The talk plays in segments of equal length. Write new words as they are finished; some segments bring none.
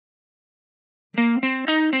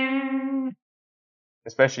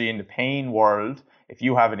especially in the pain world, if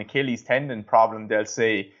you have an Achilles tendon problem, they'll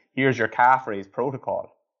say, here's your calf raise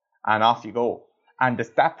protocol, and off you go. And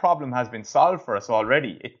that problem has been solved for us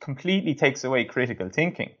already. It completely takes away critical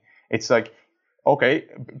thinking. It's like, okay,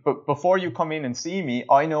 but before you come in and see me,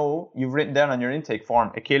 I know you've written down on your intake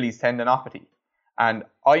form Achilles tendinopathy, and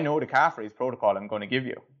I know the calf raise protocol I'm going to give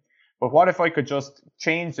you. But what if I could just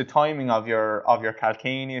change the timing of your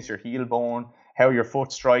calcaneus, your heel bone, how your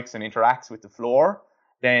foot strikes and interacts with the floor?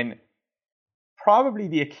 Then probably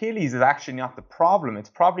the Achilles is actually not the problem. It's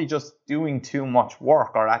probably just doing too much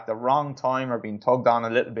work or at the wrong time or being tugged on a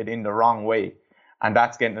little bit in the wrong way. And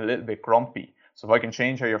that's getting a little bit grumpy. So if I can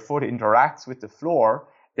change how your foot interacts with the floor,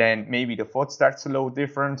 then maybe the foot starts to load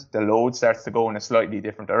different. The load starts to go in a slightly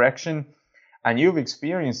different direction. And you've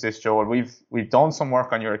experienced this, Joel. We've done some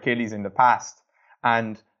work on your Achilles in the past.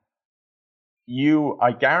 And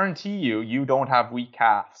I guarantee you don't have weak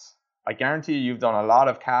calves. I guarantee you've done a lot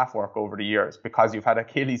of calf work over the years because you've had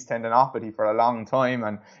Achilles tendinopathy for a long time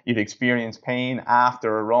and you've experienced pain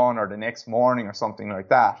after a run or the next morning or something like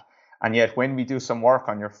that. And yet when we do some work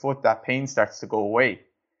on your foot, that pain starts to go away.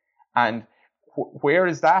 And where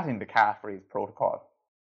is that in the calf raise protocol?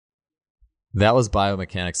 That was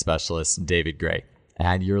biomechanics specialist David Gray.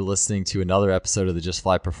 And you're listening to another episode of the Just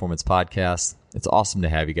Fly Performance Podcast. It's awesome to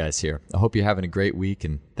have you guys here. I hope you're having a great week,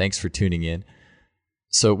 and thanks for tuning in.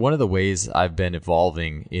 So one of the ways I've been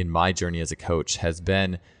evolving in my journey as a coach has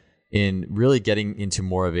been in really getting into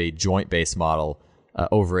more of a joint-based model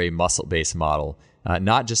over a muscle-based model,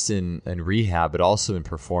 not just in rehab, but also in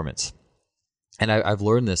performance. And I've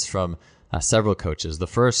learned this from several coaches. The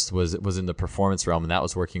first was in the performance realm, and that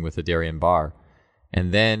was working with Adarian Barr.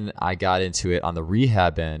 And then I got into it on the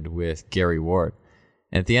rehab end with Gary Ward.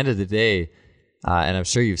 And at the end of the day, and I'm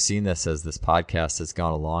sure you've seen this as this podcast has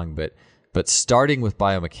gone along, but starting with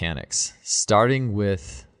biomechanics, starting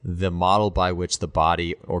with the model by which the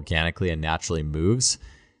body organically and naturally moves,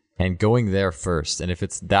 and going there first. And if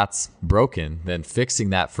that's broken, then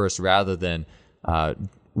fixing that first rather than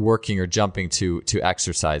working or jumping to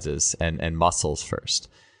exercises and muscles first.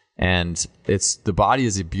 And the body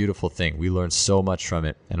is a beautiful thing. We learn so much from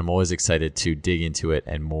it, and I'm always excited to dig into it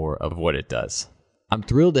and more of what it does. I'm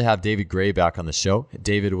thrilled to have David Gray back on the show.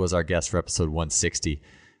 David was our guest for episode 160.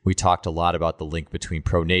 We talked a lot about the link between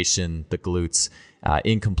pronation, the glutes,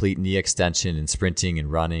 incomplete knee extension in sprinting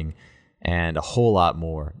and running, and a whole lot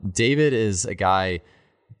more. David is a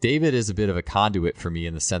bit of a conduit for me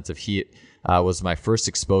in the sense of he was my first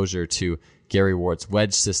exposure to Gary Ward's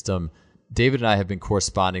wedge system. David and I have been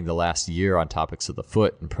corresponding the last year on topics of the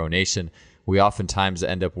foot and pronation. We oftentimes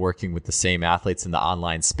end up working with the same athletes in the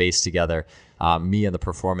online space together, me on the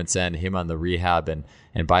performance end, him on the rehab and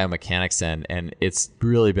biomechanics end. And it's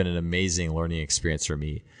really been an amazing learning experience for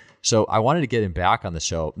me. So I wanted to get him back on the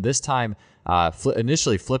show. This time,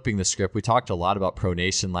 initially flipping the script, we talked a lot about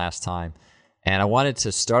pronation last time. And I wanted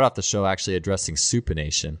to start off the show actually addressing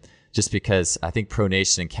supination, just because I think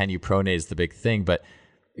pronation and can you pronate is the big thing. But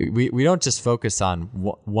we don't just focus on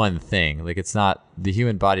one thing. Like the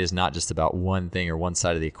human body is not just about one thing or one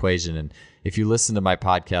side of the equation. And if you listen to my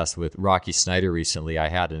podcast with Rocky Snyder recently, I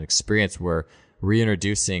had an experience where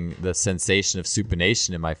reintroducing the sensation of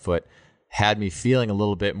supination in my foot had me feeling a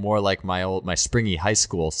little bit more like my springy high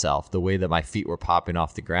school self, the way that my feet were popping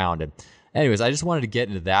off the ground. And anyways, I just wanted to get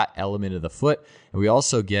into that element of the foot. And we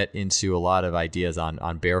also get into a lot of ideas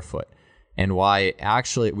on barefoot. And why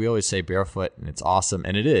actually we always say barefoot, and it's awesome,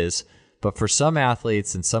 and it is, but for some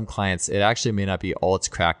athletes and some clients, it actually may not be all it's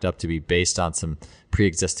cracked up to be based on some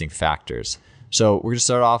pre-existing factors. So we're going to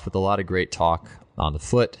start off with a lot of great talk on the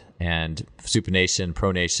foot and supination,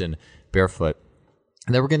 pronation, barefoot.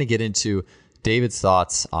 And then we're going to get into David's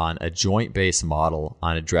thoughts on a joint-based model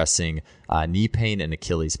on addressing knee pain and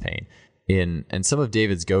Achilles pain. And some of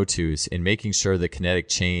David's go-tos in making sure the kinetic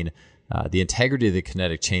chain, the integrity of the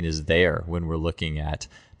kinetic chain is there when we're looking at,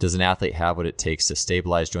 does an athlete have what it takes to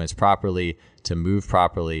stabilize joints properly, to move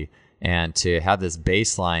properly, and to have this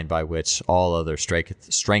baseline by which all other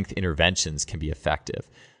strength interventions can be effective.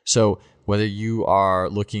 So whether you are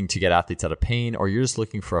looking to get athletes out of pain or you're just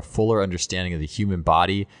looking for a fuller understanding of the human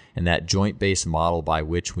body and that joint-based model by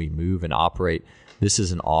which we move and operate, this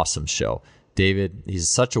is an awesome show. David, he's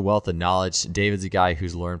such a wealth of knowledge. David's a guy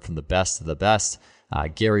who's learned from the best of the best.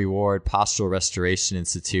 Gary Ward, Postural Restoration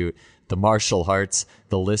Institute, the martial arts,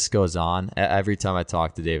 the list goes on. Every time I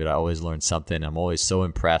talk to David, I always learn something. I'm always so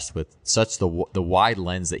impressed with such the wide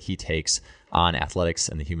lens that he takes on athletics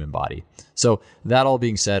and the human body. So that all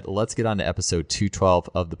being said, let's get on to episode 212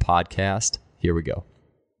 of the podcast. Here we go.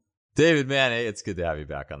 David, man, hey, it's good to have you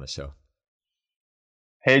back on the show.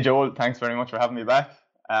 Hey Joel, thanks very much for having me back.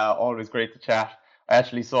 Always great to chat. I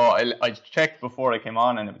actually saw, I checked before I came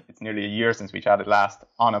on, and it's nearly a year since we chatted last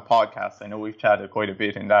on a podcast. I know we've chatted quite a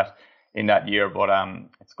bit in that year, but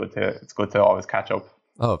it's good to always catch up.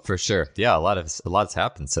 Oh, for sure. Yeah, a lot's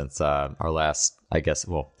happened since our last. I guess.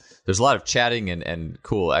 Well, there's a lot of chatting and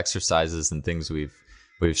cool exercises and things we've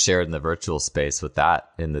shared in the virtual space with that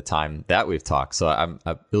in the time that we've talked. So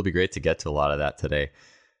it'll be great to get to a lot of that today.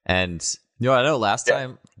 And I know last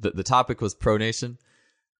time the topic was pronation,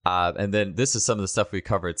 and then this is some of the stuff we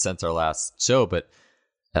covered since our last show. But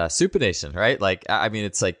supination, right? Like, I mean,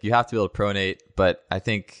 it's like you have to be able to pronate, but I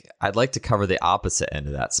think I'd like to cover the opposite end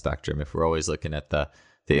of that spectrum if we're always looking at the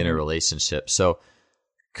interrelationship. So,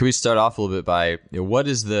 could we start off a little bit by what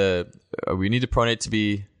is we need to pronate to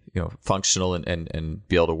be functional and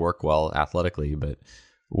be able to work well athletically, but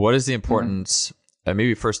what is the importance?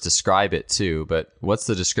 Maybe first describe it too, but what's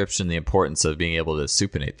the description, the importance of being able to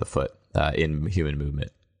supinate the foot in human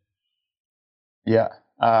movement? Yeah.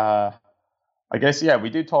 I guess, we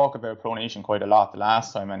did talk about pronation quite a lot the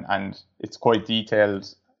last time, and it's quite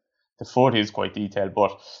detailed. The foot is quite detailed,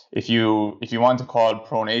 but if you want to call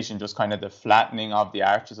pronation just kind of the flattening of the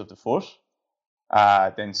arches of the foot,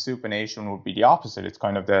 then supination would be the opposite. It's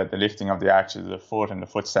kind of the lifting of the arches of the foot, and the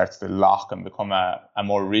foot starts to lock and become a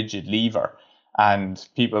more rigid lever. And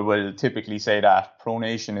people will typically say that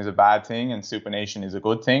pronation is a bad thing and supination is a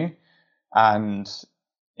good thing. And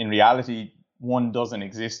in reality, one doesn't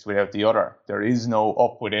exist without the other. There is no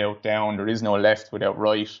up without down. There is no left without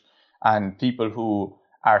right. And people who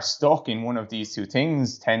are stuck in one of these two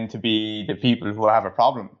things tend to be the people who have a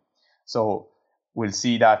problem. So we'll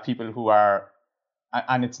see that people who are,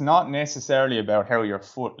 and it's not necessarily about how your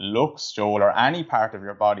foot looks, Joel, or any part of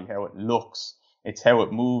your body, how it looks. It's how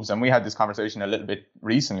it moves. And we had this conversation a little bit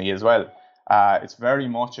recently as well. It's very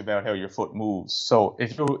much about how your foot moves. So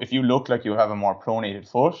if you look like you have a more pronated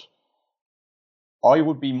foot, I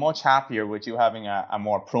would be much happier with you having a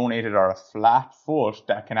more pronated or a flat foot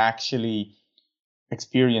that can actually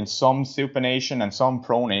experience some supination and some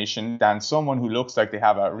pronation than someone who looks like they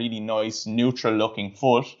have a really nice neutral looking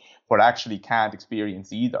foot but actually can't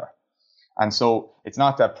experience either. And so it's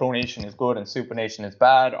not that pronation is good and supination is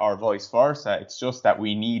bad or vice versa. It's just that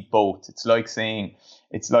we need both. It's like saying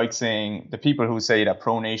the people who say that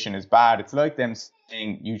pronation is bad, it's like them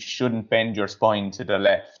saying you shouldn't bend your spine to the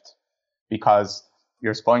left because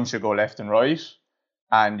your spine should go left and right,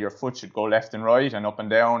 and your foot should go left and right and up and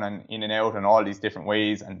down and in and out and all these different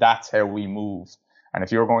ways. And that's how we move. And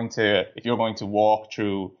if you're going to walk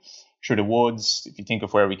through the woods, if you think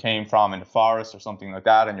of where we came from in the forest or something like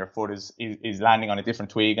that, and your foot is landing on a different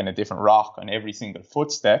twig and a different rock on every single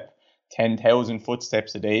footstep, 10,000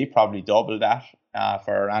 footsteps a day, probably double that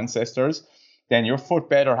for our ancestors, then your foot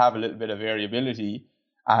better have a little bit of variability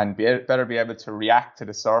and better be able to react to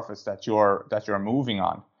the surface that you're moving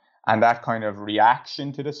on. And that kind of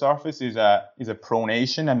reaction to the surface is a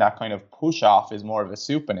pronation, and that kind of push off is more of a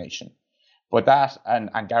supination. But that, and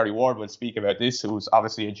Gary Ward will speak about this, who's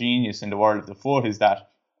obviously a genius in the world of the foot, is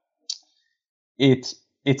that it's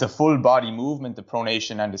a full body movement, the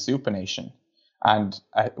pronation and the supination. And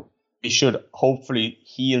we should hopefully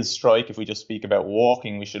heel strike. If we just speak about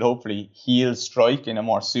walking, we should hopefully heel strike in a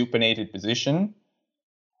more supinated position.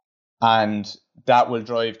 And that will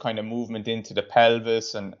drive kind of movement into the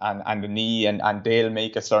pelvis and the knee, and they'll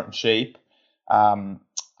make a certain shape.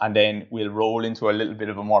 And then we'll roll into a little bit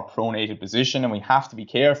of a more pronated position. And we have to be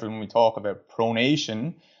careful when we talk about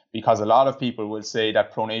pronation, because a lot of people will say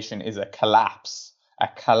that pronation is a collapse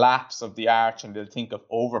of the arch, and they'll think of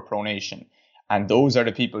overpronation. And those are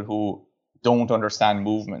the people who don't understand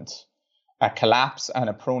movement. A collapse and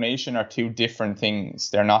a pronation are two different things.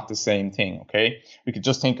 They're not the same thing, okay? We could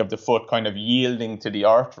just think of the foot kind of yielding to the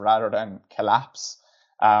earth rather than collapse.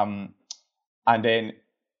 And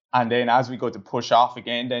then as we go to push off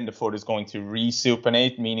again, then the foot is going to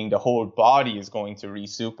resupinate, meaning the whole body is going to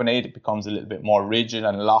resupinate. It becomes a little bit more rigid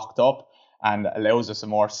and locked up and allows us a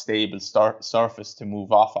more stable surface to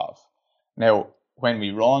move off of. Now, when we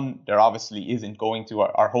run, there obviously isn't going to,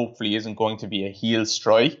 or hopefully isn't going to be a heel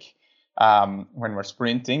strike when we're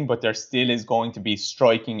sprinting, but there still is going to be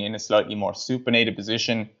striking in a slightly more supinated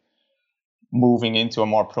position, moving into a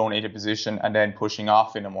more pronated position, and then pushing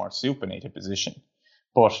off in a more supinated position.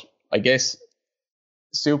 But I guess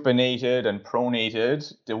supinated and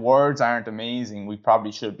pronated, the words aren't amazing. We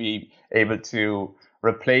probably should be able to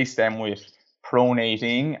replace them with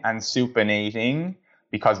pronating and supinating,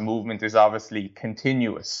 because movement is obviously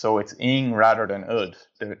continuous. So it's ing rather than ud.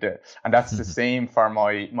 And that's the same for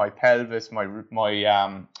my pelvis,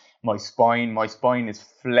 my my spine is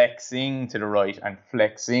flexing to the right and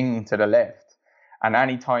flexing to the left. And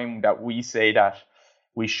any time that we say that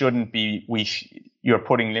we shouldn't be, you're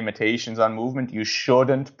putting limitations on movement, you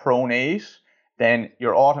shouldn't pronate, then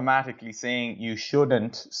you're automatically saying you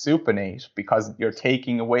shouldn't supinate, because you're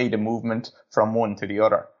taking away the movement from one to the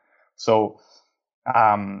other. So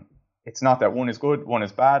it's not that one is good, one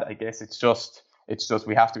is bad. I guess it's just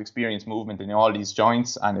we have to experience movement in all these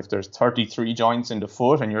joints. And if there's 33 joints in the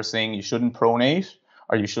foot and you're saying you shouldn't pronate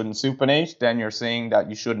or you shouldn't supinate, then you're saying that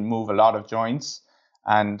you shouldn't move a lot of joints.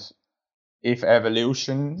 And if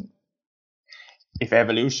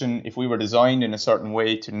we were designed in a certain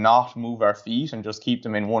way to not move our feet and just keep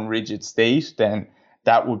them in one rigid state, then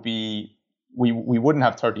that would be, we wouldn't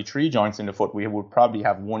have 33 joints in the foot. We would probably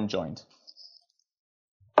have one joint.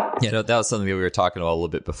 Yeah, no, that was something that we were talking about a little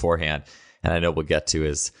bit beforehand, and I know we'll get to,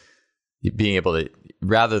 is being able to,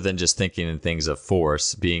 rather than just thinking in things of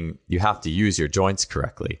force, you have to use your joints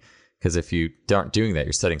correctly, because if you aren't doing that,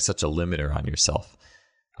 you're setting such a limiter on yourself.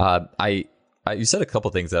 You said a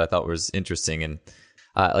couple things that I thought was interesting, and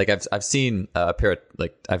I've seen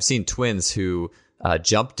I've seen twins who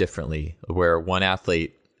jump differently, where one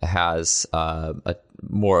athlete has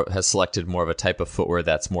selected more of a type of footwear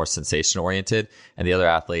that's more sensation oriented, and the other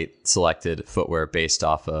athlete selected footwear based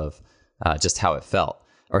off of just how it felt,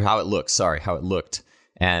 or how it looked.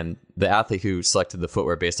 And the athlete who selected the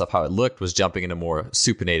footwear based off how it looked was jumping in a more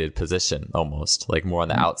supinated position, almost like more on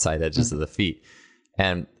the outside edges of the feet.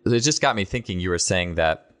 And it just got me thinking. You were saying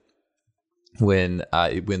that when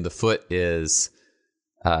the foot is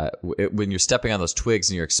when you're stepping on those twigs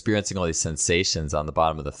and you're experiencing all these sensations on the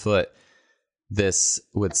bottom of the foot, this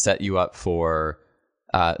would set you up for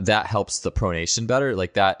that helps the pronation better,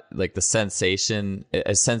 like the sensation in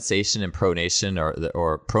pronation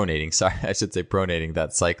or pronating. Sorry, I should say pronating,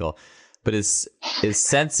 that cycle. But is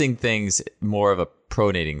sensing things more of a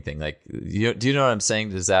pronating thing? Like, do you know what I'm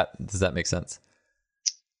saying? Does that make sense?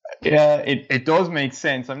 Yeah, it does make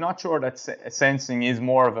sense. I'm not sure that sensing is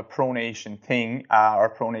more of a pronation thing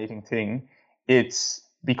or pronating thing. It's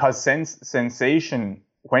because sensation,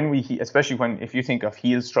 if you think of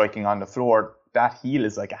heel striking on the floor, that heel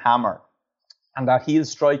is like a hammer, and that heel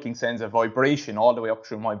striking sends a vibration all the way up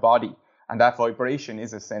through my body, and that vibration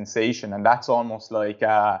is a sensation, and that's almost like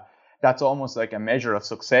a measure of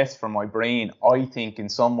success for my brain. I think in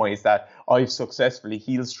some ways that I've successfully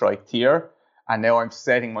heel striked here, and now I'm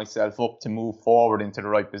setting myself up to move forward into the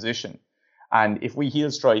right position. And if we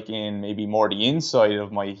heel strike in maybe more the inside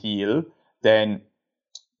of my heel, then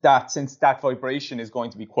since that vibration is going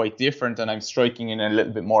to be quite different, and I'm striking in a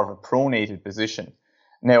little bit more of a pronated position.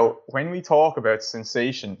 Now, when we talk about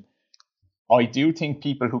sensation, I do think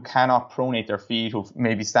people who cannot pronate their feet, who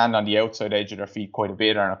maybe stand on the outside edge of their feet quite a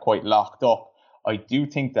bit and are quite locked up, I do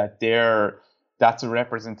think that that's a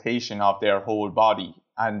representation of their whole body.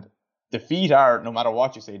 And the feet are, no matter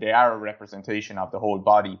what you say, they are a representation of the whole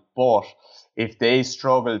body. But if they do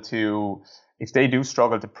struggle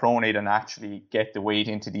to pronate and actually get the weight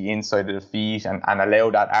into the inside of the feet and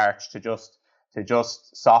allow that arch to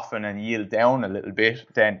just soften and yield down a little bit,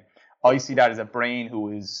 then I see that as a brain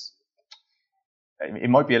it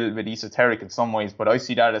might be a little bit esoteric in some ways, but I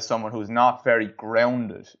see that as someone who's not very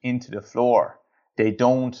grounded into the floor.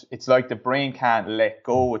 It's like the brain can't let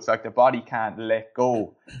go. It's like the body can't let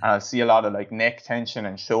go. And I see a lot of like neck tension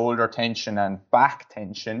and shoulder tension and back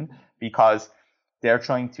tension, because they're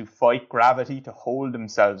trying to fight gravity to hold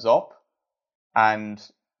themselves up, and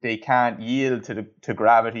they can't yield to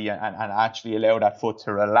gravity and actually allow that foot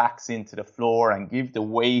to relax into the floor and give the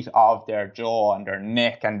weight of their jaw and their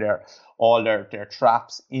neck and all their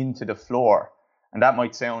traps into the floor. And that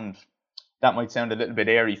might sound a little bit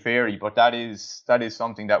airy-fairy, but that is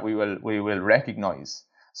something that we will recognize.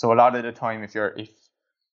 So a lot of the time,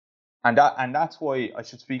 that's why I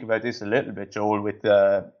should speak about this a little bit, Joel, with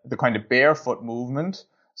the kind of barefoot movement.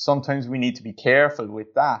 Sometimes we need to be careful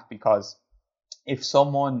with that, because if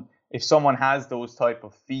someone has those type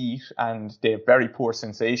of feet and they have very poor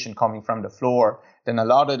sensation coming from the floor, then a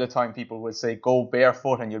lot of the time people will say, go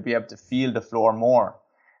barefoot and you'll be able to feel the floor more.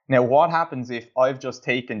 Now, what happens if I've just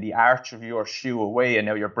taken the arch of your shoe away and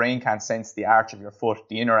now your brain can't sense the arch of your foot,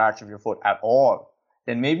 the inner arch of your foot at all?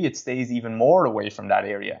 Then maybe it stays even more away from that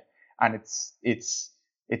area. And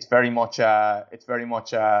it's very much a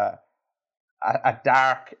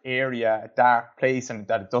dark area, a dark place, and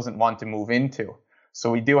that it doesn't want to move into.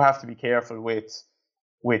 So we do have to be careful with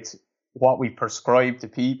what we prescribe to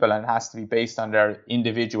people, and it has to be based on their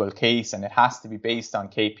individual case, and it has to be based on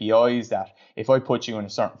KPIs. That if I put you in a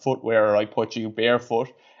certain footwear, or I put you barefoot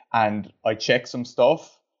and I check some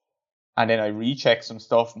stuff, and then I recheck some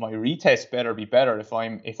stuff, my retest better be better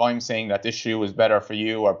if I'm saying that this shoe is better for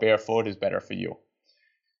you or barefoot is better for you.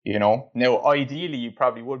 Now ideally you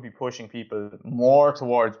probably would be pushing people more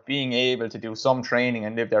towards being able to do some training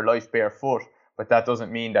and live their life barefoot, but that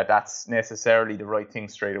doesn't mean that that's necessarily the right thing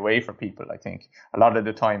straight away for people. I think a lot of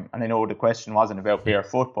the time, and I know the question wasn't about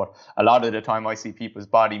barefoot, but a lot of the time I see people's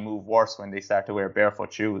body move worse when they start to wear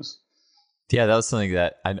barefoot shoes. Yeah, that was something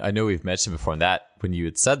that I know we've mentioned before, and that when you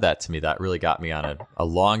had said that to me, that really got me on a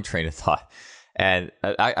long train of thought. And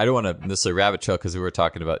I don't want to necessarily rabbit trail because we were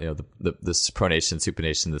talking about the pronation,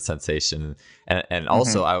 supination, the sensation, and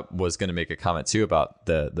also I was going to make a comment too about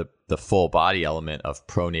the full body element of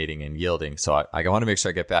pronating and yielding. So I want to make sure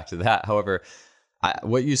I get back to that. However,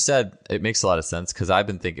 what you said, it makes a lot of sense because I've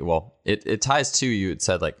been thinking, well, it ties to you had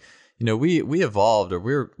said, like, we evolved,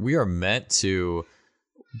 or we are meant to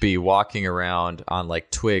be walking around on like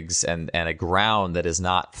twigs and a ground that is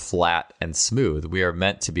not flat and smooth. We are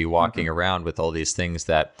meant to be walking around with all these things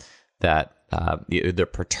that either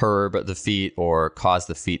perturb the feet or cause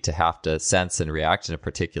the feet to have to sense and react in a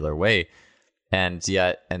particular way. And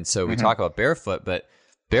so we talk about barefoot, but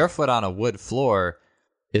barefoot on a wood floor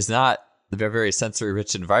is not a very sensory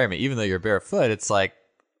rich environment. Even though you're barefoot, it's like,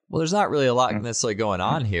 well, there's not really a lot necessarily going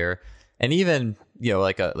on here. And even,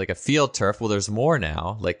 like a field turf, well, there's more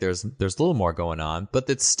now. Like there's a little more going on, but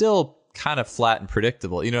it's still kind of flat and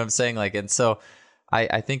predictable. You know what I'm saying? Like, and so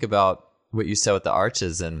I think about what you said with the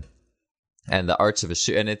arches and the arch of a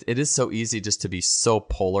shoe. And it is so easy just to be so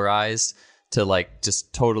polarized to like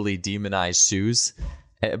just totally demonize shoes.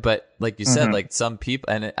 But like you said, like some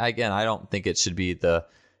people, and again, I don't think it should be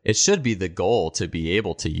the goal to be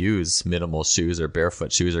able to use minimal shoes or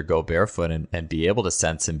barefoot shoes or go barefoot and be able to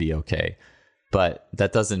sense and be okay. But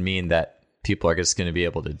that doesn't mean that people are just going to be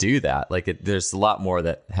able to do that. Like there's a lot more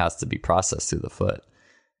that has to be processed through the foot.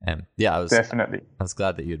 And yeah, I was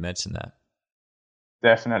glad that you had mentioned that.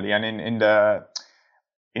 Definitely. And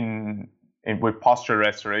in with Posture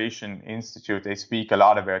Restoration Institute, they speak a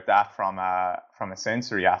lot about that from a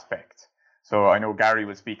sensory aspect. So I know Gary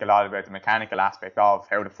will speak a lot about the mechanical aspect of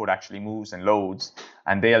how the foot actually moves and loads,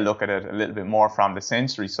 and they'll look at it a little bit more from the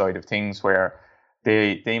sensory side of things, where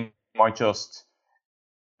they might just,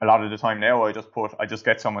 a lot of the time now, I just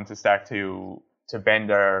get someone to start to bend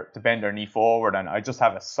their knee forward, and I just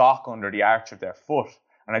have a sock under the arch of their foot,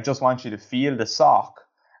 and I just want you to feel the sock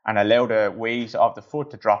and allow the weight of the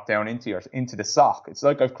foot to drop down into the sock. It's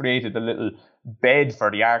like I've created a little bed for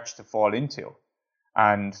the arch to fall into.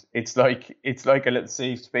 And it's like a little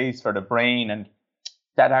safe space for the brain, and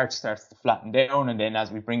that arch starts to flatten down, and then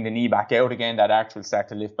as we bring the knee back out again, that arch will start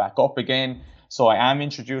to lift back up again. So I am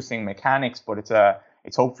introducing mechanics, but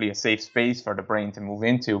it's hopefully a safe space for the brain to move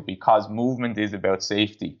into, because movement is about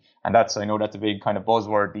safety. And I know that's a big kind of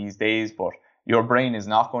buzzword these days, but your brain is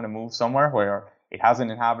not going to move somewhere where it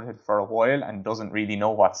hasn't inhabited for a while and doesn't really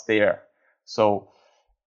know what's there. So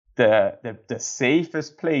the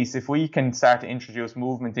safest place, if we can start to introduce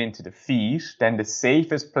movement into the feet, then the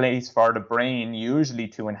safest place for the brain usually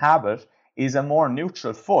to inhabit is a more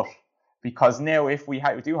neutral foot. Because now if we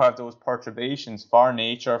do have those perturbations for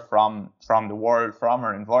nature, from the world, from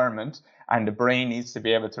our environment, and the brain needs to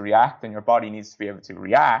be able to react and your body needs to be able to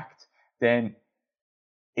react, then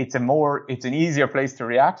it's an easier place to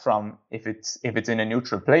react from if it's in a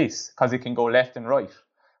neutral place, because it can go left and right.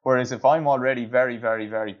 Whereas if I'm already very, very,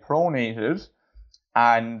 very pronated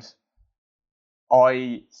and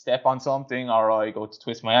I step on something, or I go to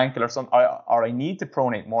twist my ankle or something, or I need to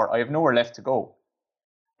pronate more, I have nowhere left to go.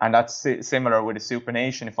 And that's similar with a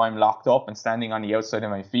supination. If I'm locked up and standing on the outside of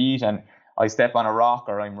my feet and I step on a rock,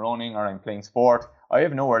 or I'm running, or I'm playing sport, I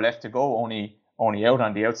have nowhere left to go, only out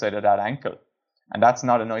on the outside of that ankle. And that's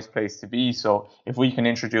not a nice place to be. So if we can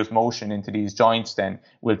introduce motion into these joints, then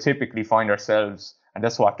we'll typically find ourselves, and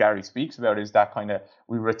that's what Gary speaks about, is that kind of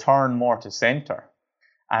we return more to center.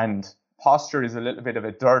 And posture is a little bit of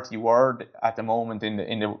a dirty word at the moment in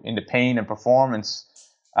the pain and performance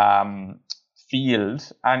field,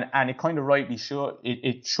 and it kind of rightly should.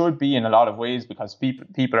 It should be in a lot of ways, because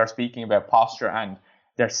people are speaking about posture and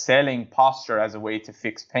they're selling posture as a way to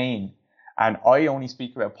fix pain. And I only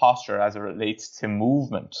speak about posture as it relates to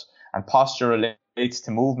movement. And posture relates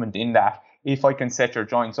to movement in that if I can set your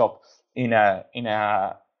joints up in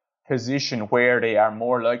a position where they are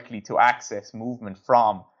more likely to access movement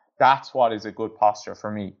from, that's what is a good posture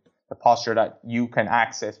for me. The posture that you can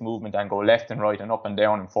access movement and go left and right and up and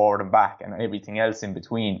down and forward and back and everything else in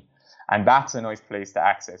between. And that's a nice place to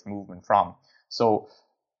access movement from. So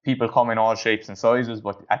people come in all shapes and sizes,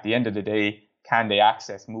 but at the end of the day, can they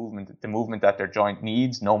access the movement that their joint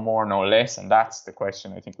needs, no more, no less? And that's the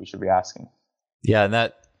question I think we should be asking. Yeah, and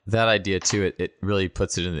that idea too, it really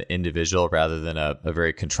puts it in the individual rather than a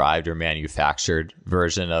very contrived or manufactured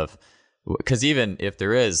version of, because even if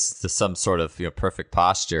there is some sort of perfect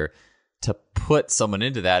posture, to put someone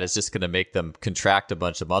into that is just going to make them contract a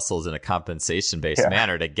bunch of muscles in a compensation-based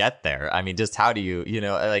manner to get there. I mean, just how do you,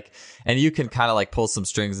 and you can kind of like pull some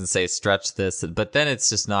strings and say, stretch this, but then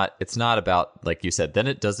it's not about, like you said, then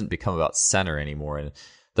it doesn't become about center anymore. And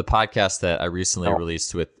the podcast that I recently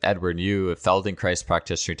released with Edward Yu, a Feldenkrais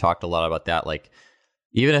practitioner, talked a lot about that. Like,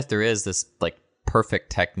 even if there is this like perfect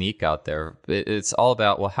technique out there, it's all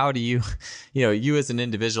about, well, how do you, you as an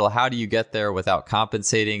individual, how do you get there without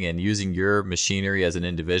compensating and using your machinery as an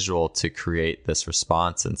individual to create this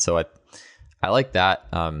response? And so I like that.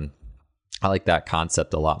 I like that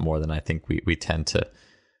concept a lot more than I think we tend to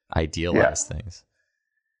idealize things.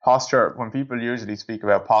 Posture, when people usually speak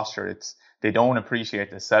about posture, they don't appreciate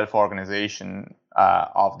the self-organization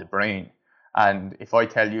of the brain. And if I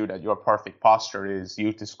tell you that your perfect posture is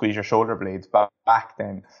you to squeeze your shoulder blades back,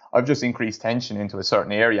 then I've just increased tension into a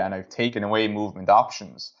certain area and I've taken away movement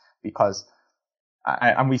options. Because,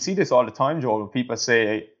 and we see this all the time, Joel, people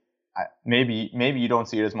say, maybe you don't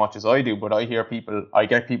see it as much as I do, but I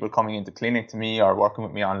get people coming into clinic to me or working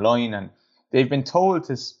with me online, and they've been told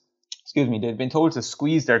to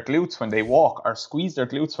squeeze their glutes when they walk or squeeze their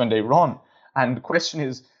glutes when they run. And the question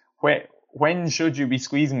is, when should you be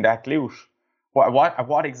squeezing that glute? At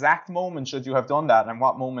what exact moment should you have done that, and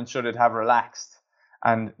what moment should it have relaxed?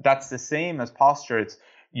 And that's the same as posture.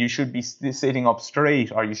 You should be sitting up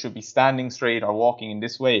straight, or you should be standing straight, or walking in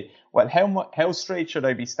this way. Well, how straight should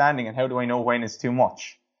I be standing, and how do I know when it's too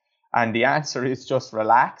much? And the answer is just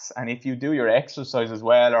relax. And if you do your exercise as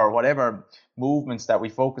well, or whatever movements that we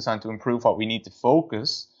focus on to improve what we need to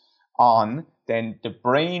focus on, then the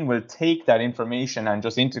brain will take that information and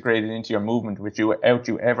just integrate it into your movement without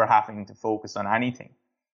you ever having to focus on anything.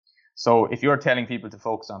 So if you're telling people to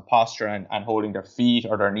focus on posture and holding their feet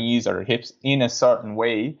or their knees or their hips in a certain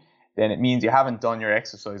way, then it means you haven't done your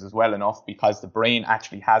exercises well enough, because the brain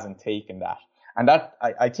actually hasn't taken that. And that,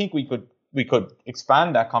 I think we could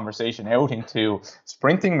expand that conversation out into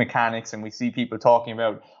sprinting mechanics, and we see people talking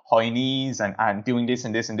about high knees and doing this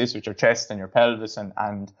and this and this with your chest and your pelvis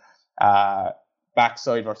and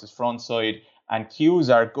backside versus front side, and cues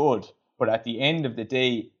are good. But at the end of the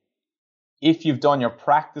day, if you've done your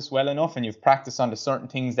practice well enough and you've practiced on the certain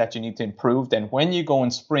things that you need to improve, then when you go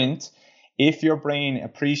and sprint, if your brain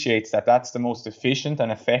appreciates that that's the most efficient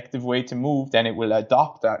and effective way to move, then it will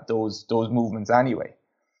adopt those movements anyway.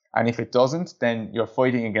 And if it doesn't, then you're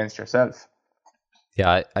fighting against yourself.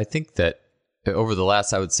 Yeah, I think that over the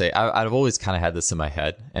last, I would say, I've always kind of had this in my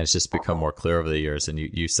head, and it's just become more clear over the years. And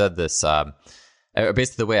you said this,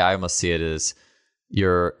 basically the way I almost see it is,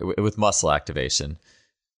 with muscle activation,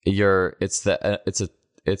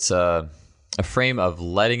 it's a frame of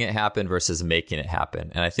letting it happen versus making it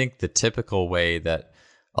happen. And I think the typical way that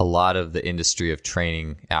a lot of the industry of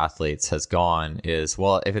training athletes has gone is,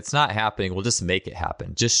 well, if it's not happening, we'll just make it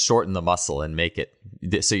happen. Just shorten the muscle and make it.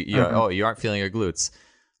 So you aren't feeling your glutes.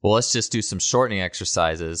 Well, let's just do some shortening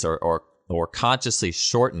exercises or consciously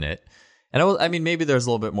shorten it. And I mean, maybe there's a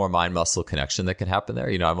little bit more mind-muscle connection that can happen there.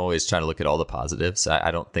 I'm always trying to look at all the positives. I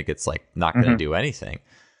don't think it's like not going to do anything,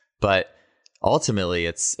 but ultimately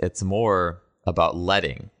it's more about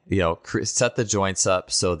letting, set the joints up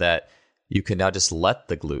so that you can now just let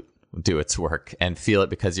the glute do its work and feel it,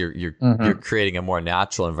 because you're creating a more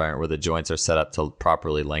natural environment where the joints are set up to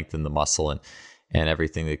properly lengthen the muscle and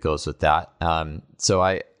everything that goes with that.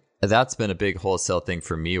 So that's been a big wholesale thing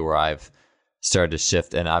for me, where I've started to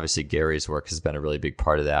shift, and obviously Gary's work has been a really big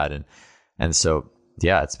part of that. And so,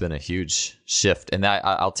 yeah, it's been a huge shift. And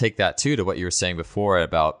I'll take that too to what you were saying before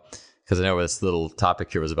about, because I know this little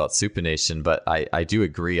topic here was about supination, but I do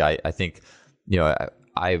agree. I think,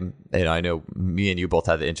 I know me and you both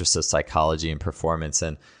have the interest of psychology and performance,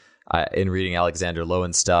 and in reading Alexander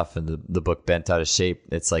Lowen's stuff and the book Bent Out of Shape,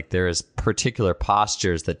 it's like there is particular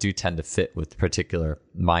postures that do tend to fit with particular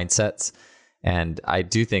mindsets. And I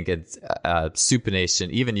do think it's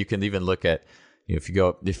supination. You can look at, if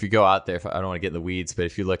you go out there, I don't want to get in the weeds, but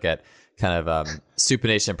if you look at kind of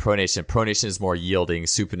supination and pronation is more yielding,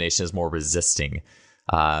 supination is more resisting.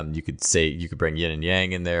 You could bring yin and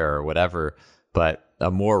yang in there or whatever, but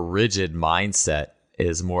a more rigid mindset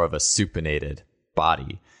is more of a supinated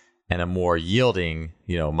body. And a more yielding,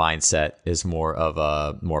 mindset is more of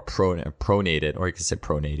a more pronated, or you could say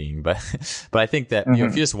pronating. But I think that if you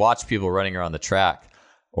just watch people running around the track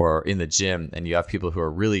or in the gym, and you have people who are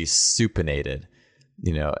really supinated,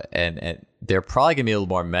 and they're probably going to be a little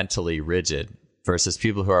more mentally rigid versus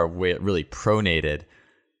people who are really pronated,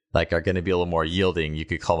 like are going to be a little more yielding. You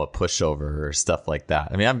could call them a pushover or stuff like that.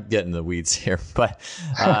 I mean, I'm getting the weeds here, but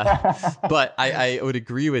I would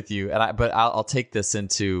agree with you. But I'll take this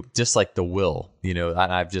into just like the will, and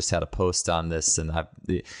I've just had a post on this, and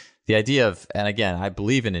the idea of, and again, I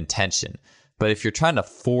believe in intention, but if you're trying to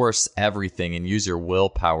force everything and use your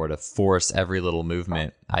willpower to force every little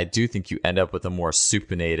movement, I do think you end up with a more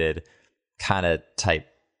supinated kind of type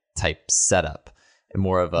setup.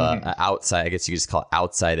 More of a outside, I guess you could just call it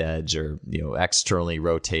outside edge, or externally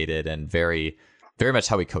rotated, and very, very much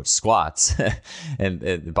how we coach squats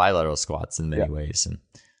and bilateral squats in many ways. And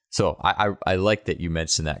so I like that you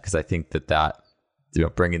mentioned that, because I think that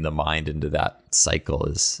bringing the mind into that cycle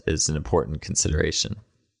is an important consideration.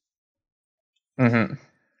 And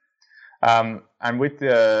with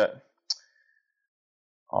the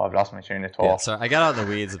I've lost my train of thought. Yeah, sorry, I got out in the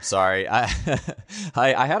weeds. I'm sorry. I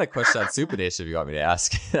had a question on supination if you want me to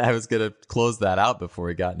ask. I was going to close that out before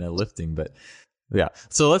we got into lifting, but yeah.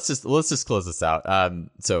 So let's just close this out.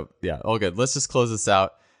 So yeah, all good. Let's just close this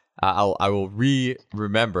out. I will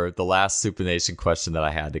remember the last supination question that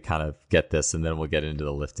I had to kind of get this, and then we'll get into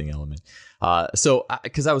the lifting element. So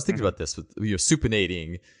because I was thinking about this with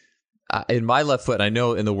supinating. In my left foot, I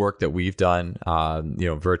know in the work that we've done,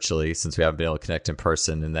 virtually, since we haven't been able to connect in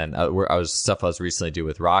person, and then I was recently doing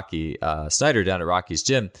with Rocky Snyder down at Rocky's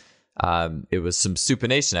gym. It was some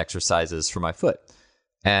supination exercises for my foot,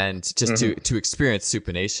 and just to experience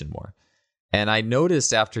supination more. And I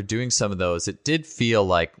noticed after doing some of those, it did feel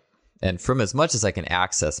like, and from as much as I can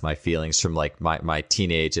access my feelings from like my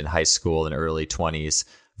teenage and high school and early 20s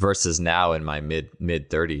versus now in my mid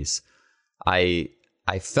 30s,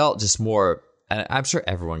 I felt just more, and I'm sure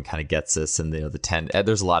everyone kind of gets this, and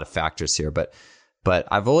there's a lot of factors here, but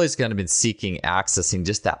I've always kind of been accessing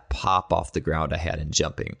just that pop off the ground I had in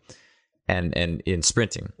jumping and in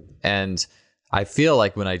sprinting. And I feel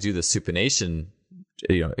like when I do the supination,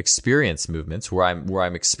 experience movements where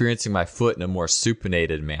I'm experiencing my foot in a more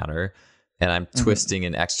supinated manner, and I'm twisting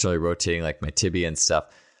and externally rotating like my tibia and stuff,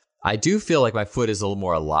 I do feel like my foot is a little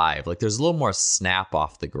more alive. Like there's a little more snap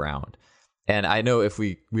off the ground. And I know if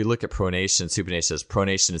we look at pronation,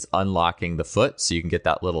 pronation is unlocking the foot, so you can get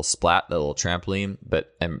that little splat, that little trampoline.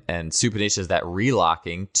 And supination is that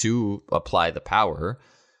relocking to apply the power.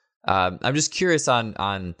 I'm just curious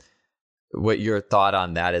on what your thought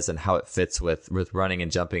on that is, and how it fits with running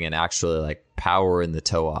and jumping and actually like power in the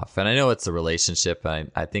toe off. And I know it's a relationship,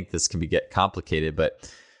 and I think this can get complicated,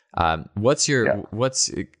 but can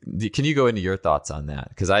you go into your thoughts on that?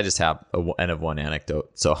 Because I just have an N of one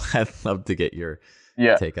anecdote, so I'd love to get your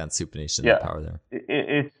take on supination and power there.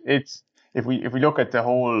 It's if we look at the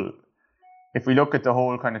whole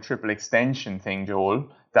kind of triple extension thing,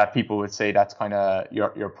 Joel, that people would say that's kind of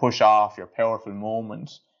your push off, your powerful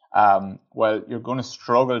moment. Well, you're going to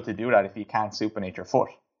struggle to do that if you can't supinate your foot.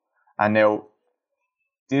 And now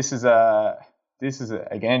this is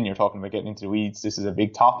again, you're talking about getting into the weeds. This is a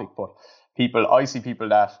big topic, but I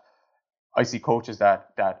see coaches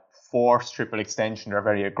that force triple extension. They're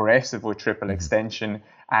very aggressive with triple extension.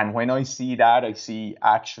 And when I see that, I see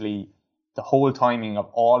actually the whole timing of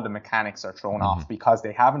all the mechanics are thrown off because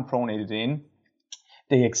they haven't pronated in.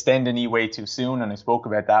 They extend the knee way too soon. And I spoke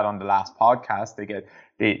about that on the last podcast.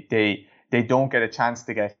 They don't get a chance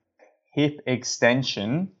to get hip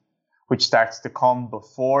extension, which starts to come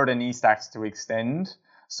before the knee starts to extend.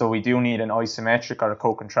 So we do need an isometric or a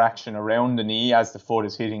co-contraction around the knee as the foot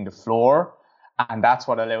is hitting the floor. And that's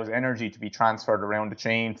what allows energy to be transferred around the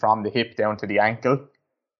chain from the hip down to the ankle.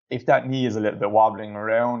 If that knee is a little bit wobbling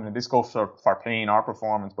around, and this goes for playing or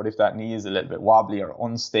performance, but if that knee is a little bit wobbly or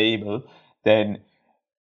unstable, then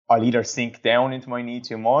I'll either sink down into my knee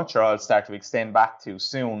too much, or I'll start to extend back too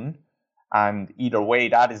soon. And either way,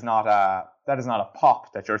 that is not a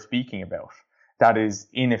pop that you're speaking about. That is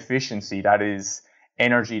inefficiency. That is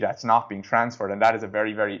energy that's not being transferred. And that is a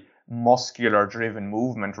very, very muscular driven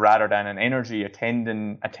movement rather than an energy, a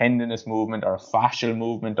tendinous movement or a fascial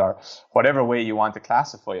movement or whatever way you want to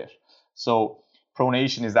classify it. So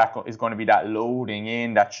pronation is going to be that loading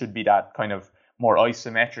in, that should be that kind of more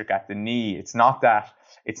isometric at the knee. It's not that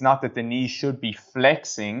the knee should be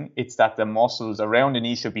flexing, it's that the muscles around the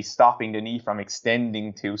knee should be stopping the knee from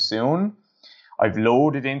extending too soon. I've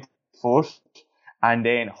loaded into the foot, and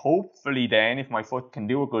then hopefully if my foot can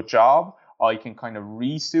do a good job, I can kind of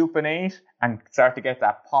resupinate and start to get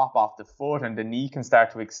that pop off the foot, and the knee can start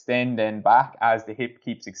to extend then back as the hip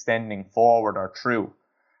keeps extending forward or through.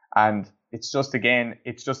 And it's just again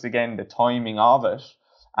the timing of it.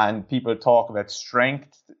 And people talk about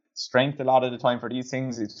strength strength a lot of the time for these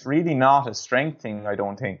things. It's really not a strength thing, I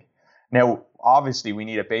don't think. Now, obviously, we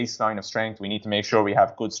need a baseline of strength. We need to make sure we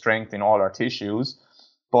have good strength in all our tissues,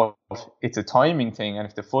 but it's a timing thing. And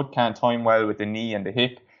if the foot can't time well with the knee and the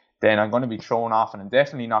hip, then I'm going to be thrown off, and I'm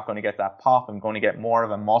definitely not going to get that pop. I'm going to get more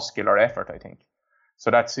of a muscular effort, I think.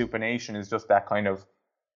 So that supination is just that kind of,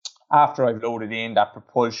 after I've loaded in, that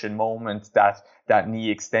propulsion moment, that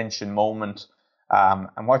knee extension moment.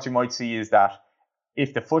 And what you might see is that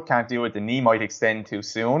if the foot can't do it, the knee might extend too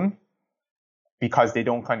soon because they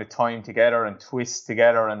don't kind of time together and twist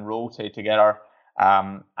together and rotate together.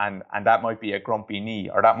 And that might be a grumpy knee,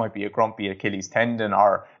 or that might be a grumpy Achilles tendon,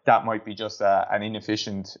 or that might be just an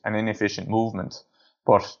inefficient movement.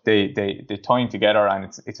 But they time together,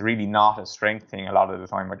 and it's really not a strength thing a lot of the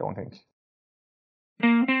time, I don't think.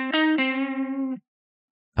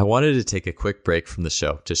 I wanted to take a quick break from the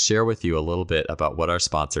show to share with you a little bit about what our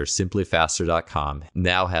sponsor, SimplyFaster.com,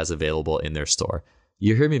 now has available in their store.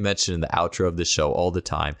 You hear me mention in the outro of the show all the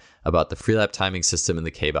time about the Freelap timing system in the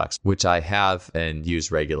K-Box, which I have and use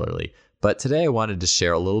regularly. But today I wanted to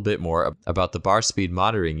share a little bit more about the bar speed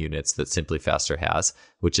monitoring units that SimplyFaster has,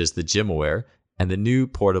 which is the GymAware and the new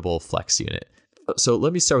portable Flex unit. So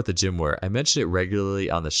let me start with the GymAware. I mention it regularly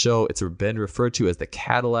on the show. It's been referred to as the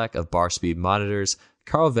Cadillac of bar speed monitors.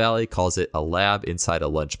 Carl Valley calls it a lab inside a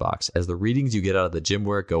lunchbox, as the readings you get out of the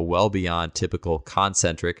GymAware go well beyond typical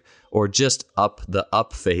concentric or just the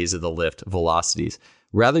up phase of the lift velocities.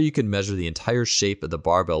 Rather, you can measure the entire shape of the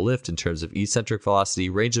barbell lift in terms of eccentric velocity,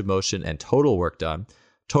 range of motion, and total work done.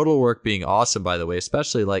 Total work being awesome, by the way,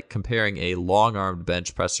 especially like comparing a long-armed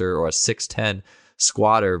bench presser or a 6'10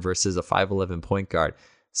 squatter versus a 5'11 point guard.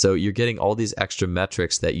 So you're getting all these extra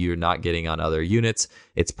metrics that you're not getting on other units.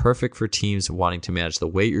 It's perfect for teams wanting to manage the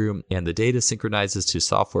weight room, and the data synchronizes to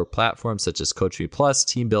software platforms such as Coach Me Plus,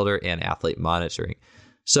 Team Builder, and Athlete Monitoring.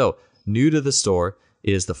 So new to the store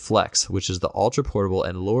is the Flex, which is the ultra portable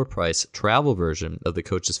and lower price travel version of the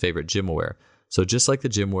coach's favorite GymAware. So just like the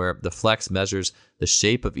GymAware, the Flex measures the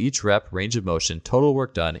shape of each rep, range of motion, total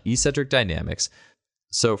work done, eccentric dynamics.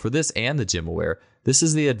 So for this and the GymAware, this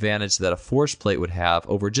is the advantage that a force plate would have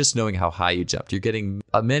over just knowing how high you jumped. You're getting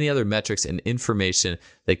many other metrics and information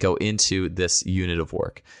that go into this unit of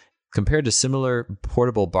work. Compared to similar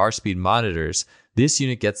portable bar speed monitors, this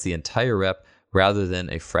unit gets the entire rep rather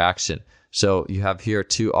than a fraction. So you have here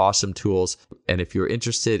two awesome tools. And if you're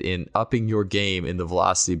interested in upping your game in the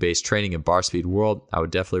velocity-based training and bar speed world, I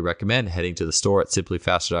would definitely recommend heading to the store at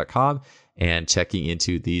simplyfaster.com and checking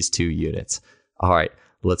into these two units. All right,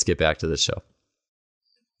 let's get back to the show.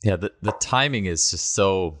 Yeah, the timing is just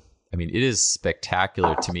so, I mean, it is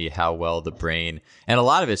spectacular to me how well the brain, and a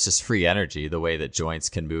lot of it's just free energy, the way that joints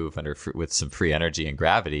can move with some free energy and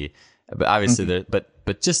gravity. But obviously,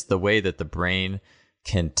 but just the way that the brain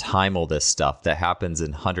can time all this stuff that happens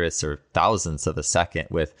in hundredths or thousandths of a second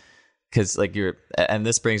because like and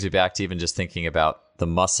this brings me back to even just thinking about the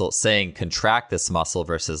muscle, saying contract this muscle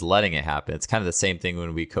versus letting it happen. It's kind of the same thing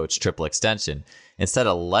when we coach triple extension. Instead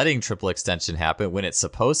of letting triple extension happen when it's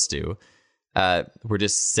supposed to, we're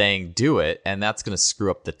just saying do it, and that's going to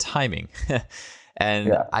screw up the timing.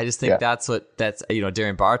 And I just think that's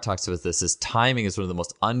Darren Barr talks about this, is timing is one of the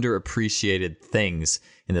most underappreciated things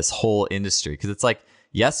in this whole industry. Because it's like,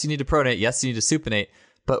 yes, you need to pronate, yes, you need to supinate,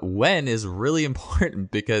 but when is really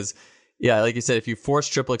important, because like you said, if you force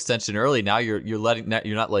triple extension early, now you're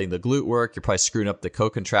not letting the glute work. You're probably screwing up the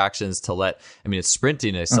co-contractions it's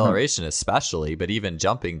sprinting and acceleration especially, but even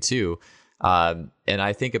jumping too. And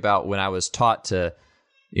I think about when I was taught to,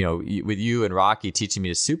 with you and Rocky teaching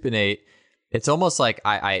me to supinate, it's almost like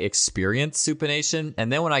I experience supination,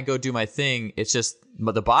 and then when I go do my thing, it's just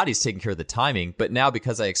the body's taking care of the timing. But now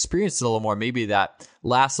because I experienced it a little more, maybe that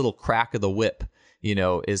last little crack of the whip,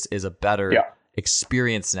 is a better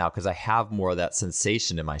experience now because I have more of that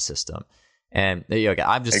sensation in my system. And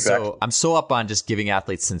I'm just I'm so up on just giving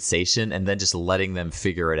athletes sensation and then just letting them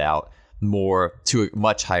figure it out more to a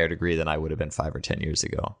much higher degree than I would have been 5 or 10 years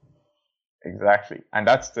ago. Exactly. And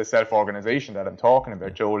that's the self-organization that I'm talking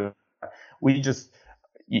about, Joel. We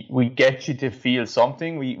get you to feel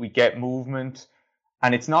something. We get movement.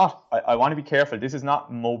 And it's not, I want to be careful. This is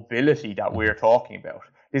not mobility that we're talking about.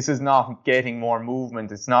 This is not getting more movement.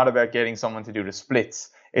 It's not about getting someone to do the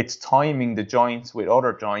splits. It's timing the joints with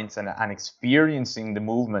other joints and experiencing the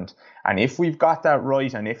movement. And if we've got that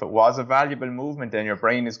right, and if it was a valuable movement, then your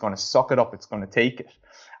brain is going to suck it up. It's going to take it.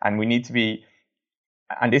 And we need to be,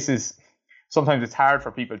 and this is, sometimes it's hard for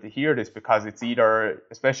people to hear this because it's either,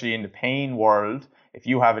 especially in the pain world, if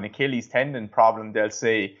you have an Achilles tendon problem, they'll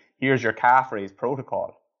say, here's your calf raise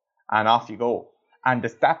protocol, and off you go. and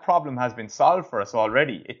that problem has been solved for us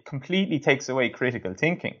already, it completely takes away critical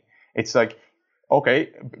thinking. It's like,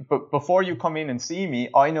 okay, but before you come in and see me,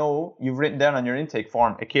 I know you've written down on your intake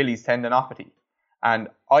form Achilles tendinopathy, and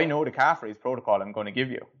I know the calf raise protocol I'm going to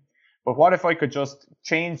give you. But what if I could just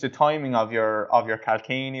change the timing of your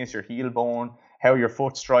calcaneus, your heel bone, how your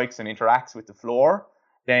foot strikes and interacts with the floor?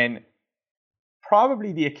 Then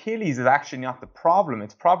probably the Achilles is actually not the problem.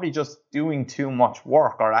 It's probably just doing too much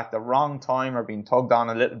work or at the wrong time or being tugged on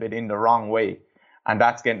a little bit in the wrong way. And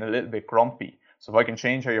that's getting a little bit grumpy. So if I can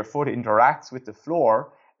change how your foot interacts with the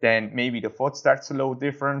floor, then maybe the foot starts to load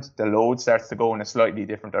different. The load starts to go in a slightly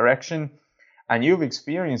different direction. And you've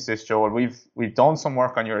experienced this, Joel. We've done some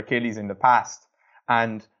work on your Achilles in the past.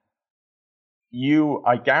 And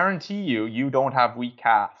I guarantee you don't have weak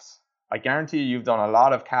calves. I guarantee you've done a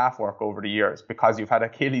lot of calf work over the years because you've had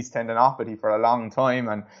Achilles tendinopathy for a long time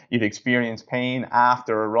and you've experienced pain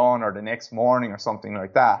after a run or the next morning or something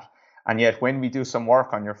like that. And yet when we do some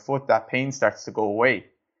work on your foot, that pain starts to go away.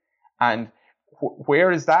 And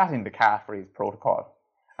where is that in the calf raise protocol?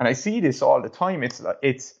 And I see this all the time.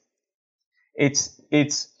 It's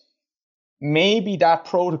maybe that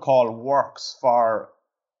protocol works for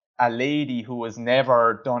a lady who has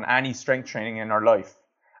never done any strength training in her life.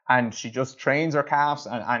 And she just trains her calves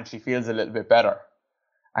and she feels a little bit better.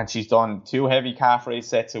 And she's done 2 heavy calf raise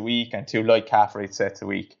sets a week and 2 light calf raise sets a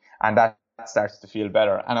week. And that starts to feel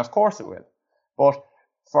better. And of course it will. But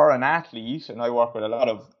for an athlete, and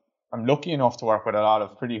I'm lucky enough to work with a lot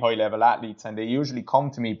of pretty high level athletes, and they usually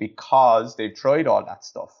come to me because they've tried all that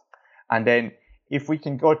stuff. And then if we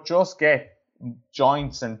can just get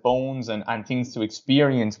joints and bones and things to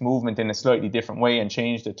experience movement in a slightly different way and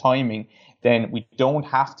change the timing, then we don't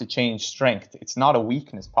have to change strength. It's not a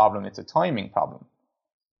weakness problem, it's a timing problem.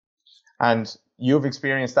 And you've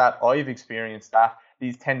experienced that, I've experienced that.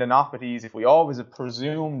 These tendinopathies, if we always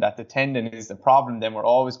presume that the tendon is the problem, then we're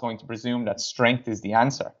always going to presume that strength is the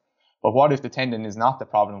answer. But what if the tendon is not the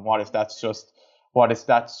problem? What if that's just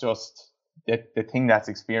the thing that's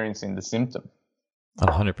experiencing the symptom?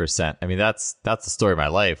 100%. I mean, that's the story of my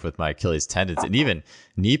life with my Achilles tendons and even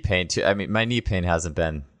knee pain too. I mean, my knee pain hasn't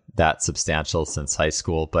been that substantial since high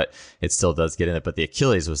school, but it still does get in it. But the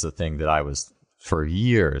Achilles was the thing that I was for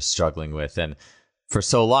years struggling with. And for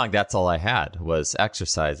so long, that's all I had was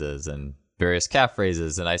exercises and various calf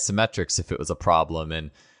raises and isometrics if it was a problem.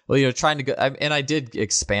 And trying to go, and I did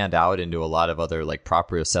expand out into a lot of other like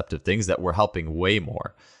proprioceptive things that were helping way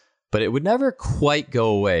more. But it would never quite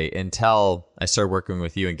go away until I started working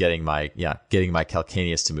with you and getting my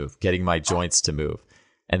calcaneus to move, getting my joints to move.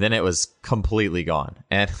 And then it was completely gone.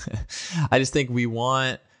 And I just think we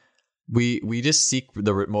just seek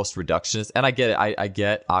the most reductionist. And I get it. I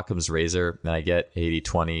get Occam's razor and I get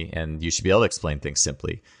 80-20 and you should be able to explain things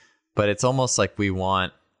simply. But it's almost like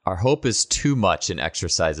our hope is too much in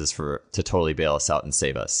exercises to totally bail us out and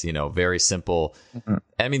save us. Very simple. Mm-hmm.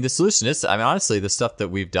 I mean, the solution is, honestly, the stuff that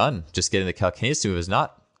we've done, just getting the calcaneus to move is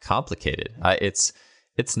not complicated. It's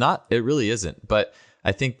not, it really isn't. But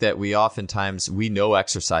I think that we know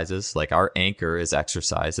exercises, like our anchor is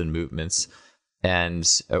exercise and movements. And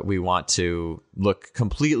we want to look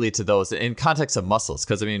completely to those in context of muscles.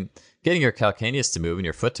 Because, getting your calcaneus to move and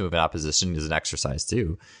your foot to move in opposition is an exercise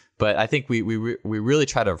too. But I think we really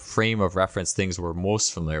try to frame of reference things we're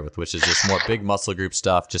most familiar with, which is just more big muscle group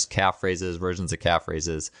stuff, just calf raises, versions of calf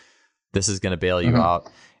raises. This is going to bail you out.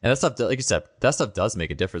 And that stuff, like you said, that stuff does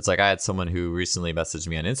make a difference. Like I had someone who recently messaged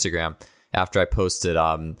me on Instagram after I posted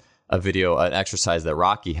a video, an exercise that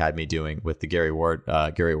Rocky had me doing with the Gary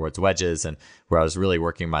Ward's wedges, and where I was really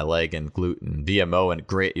working my leg and glute and VMO and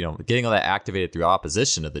great, getting all that activated through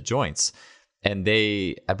opposition of the joints. And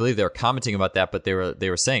I believe they were commenting about that, but they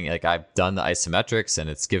were saying, like, I've done the isometrics and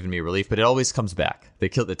it's given me relief, but it always comes back. The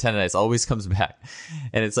tendonitis always comes back.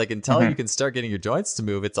 And it's like, until you can start getting your joints to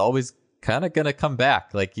move, it's always kind of going to come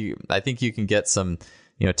back. Like I think you can get some,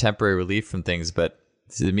 temporary relief from things, but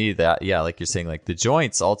to me like you're saying, like the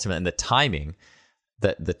joints ultimately and the timing,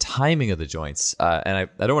 the timing of the joints. And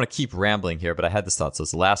I don't want to keep rambling here, but I had this thought. So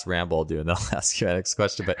it's the last ramble I'll do and then I'll ask you the next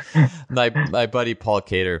question. But my buddy, Paul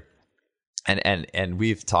Cater, and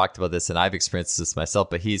we've talked about this and I've experienced this myself,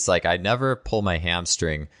 but he's like, I never pull my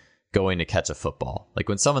hamstring going to catch a football. Like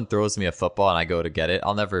when someone throws me a football and I go to get it,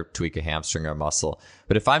 I'll never tweak a hamstring or a muscle.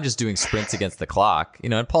 But if I'm just doing sprints against the clock,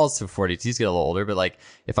 and Paul's 40, he's getting a little older, but like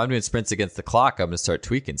if I'm doing sprints against the clock, I'm going to start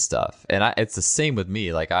tweaking stuff. And it's the same with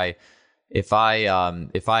me. Like if I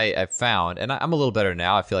found, and I'm a little better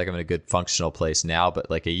now, I feel like I'm in a good functional place now, but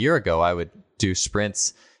like a year ago, I would do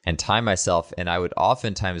sprints and time myself, and I would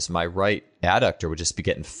oftentimes, my right adductor would just be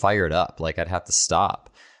getting fired up. Like I'd have to stop.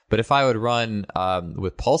 But if I would run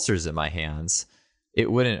with pulsars in my hands,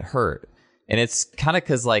 it wouldn't hurt. And it's kind of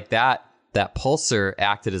because like that pulsar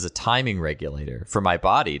acted as a timing regulator for my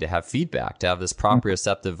body to have feedback, to have this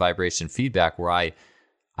proprioceptive vibration feedback where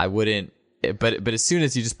I wouldn't, but as soon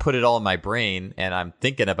as you just put it all in my brain and I'm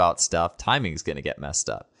thinking about stuff, timing's going to get messed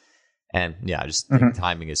up. And yeah, I just think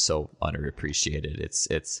timing is so underappreciated.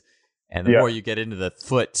 It's and the more you get into the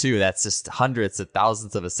foot too, that's just hundredths of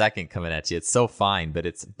thousands of a second coming at you. It's so fine, but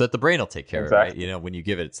the brain will take care of it, right? You know, when you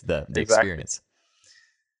give it the experience.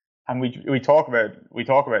 And we talk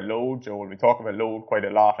about load, Joel. We talk about load quite a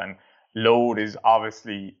lot, and load is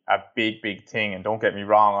obviously a big thing. And don't get me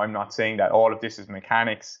wrong, I'm not saying that all of this is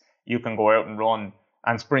mechanics. You can go out and run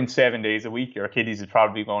and sprint 7 days a week. Your Achilles is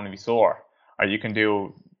probably going to be sore, or you can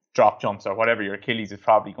do drop jumps or whatever. Your Achilles is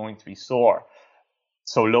probably going to be sore.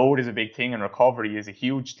 So load is a big thing, and recovery is a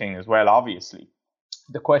huge thing as well, obviously.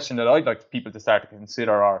 The question that I'd like people to start to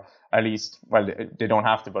consider, or at least, well, they don't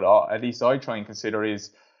have to, but at least I try and consider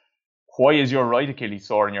is, why is your right Achilles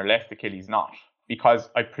sore and your left Achilles not? Because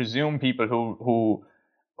I presume people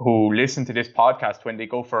who listen to this podcast, when they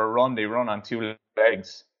go for a run, they run on two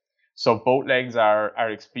legs. So both legs are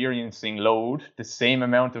experiencing load, the same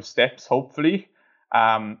amount of steps, hopefully,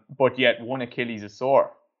 but yet one Achilles is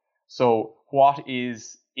sore. So what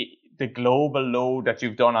is the global load that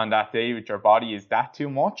you've done on that day with your body? Is that too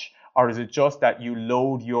much? Or is it just that you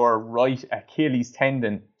load your right Achilles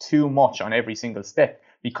tendon too much on every single step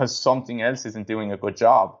because something else isn't doing a good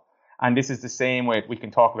job? And this is the same way we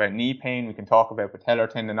can talk about knee pain. We can talk about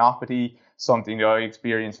patellar tendinopathy, something that I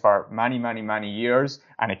experienced for many years,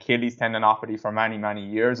 and Achilles tendinopathy for many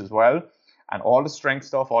years as well. And all the strength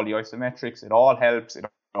stuff, all the isometrics, it all helps.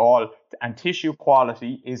 And tissue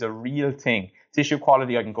quality is a real thing. Tissue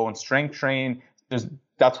quality, I can go and strength train.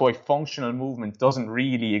 That's why functional movement doesn't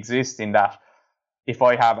really exist, in that if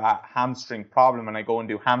I have a hamstring problem and I go and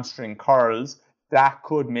do hamstring curls, that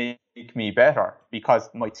could make me better because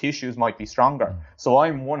my tissues might be stronger. So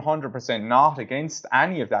I'm 100% not against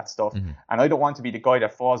any of that stuff. And I don't want to be the guy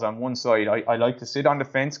that falls on one side. I like to sit on the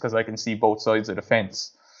fence because I can see both sides of the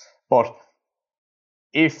fence. But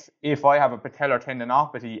if I have a patellar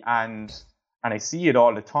tendinopathy and I see it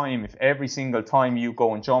all the time, if every single time you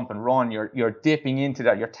go and jump and run, you're dipping into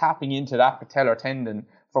that, you're tapping into that patellar tendon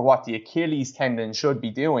for what the Achilles tendon should be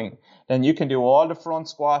doing, then you can do all the front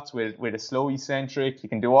squats with a slow eccentric, you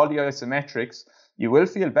can do all the isometrics, you will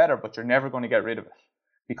feel better, but you're never going to get rid of it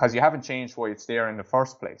because you haven't changed why it's there in the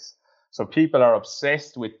first place. So people are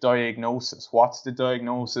obsessed with diagnosis. What's the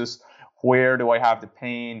diagnosis? Where do I have the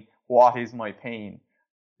pain? What is my pain?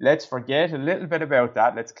 Let's forget a little bit about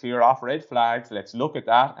that. Let's clear off red flags. Let's look at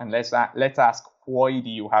that and let's ask, why do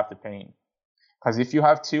you have the pain? Because if you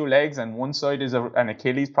have two legs and one side is an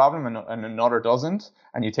Achilles problem and another doesn't,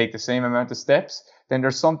 and you take the same amount of steps, then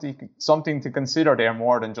there's something to consider there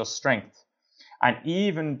more than just strength. And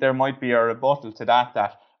even there might be a rebuttal to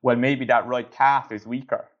that, well, maybe that right calf is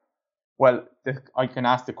weaker. Well, I can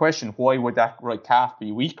ask the question, why would that right calf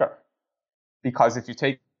be weaker? Because if you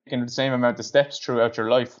take the same amount of steps throughout your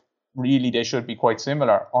life, really they should be quite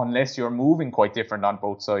similar, unless you're moving quite different on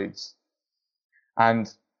both sides.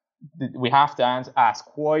 And we have to ask,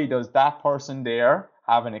 why does that person there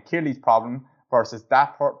have an Achilles problem versus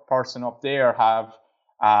that person up there have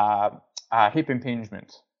a hip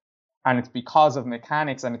impingement? And it's because of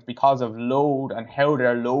mechanics, and it's because of load and how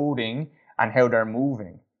they're loading and how they're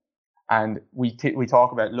moving. And we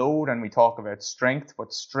talk about load and we talk about strength,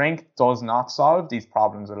 but strength does not solve these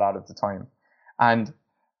problems a lot of the time. And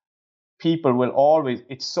people will always,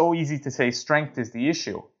 it's so easy to say strength is the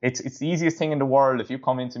issue. It's the easiest thing in the world. If you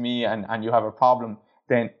come into me and you have a problem,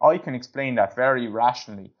 then I can explain that very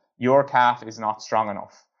rationally. Your calf is not strong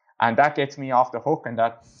enough. And that gets me off the hook, and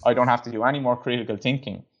that I don't have to do any more critical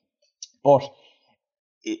thinking. But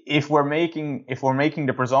if we're making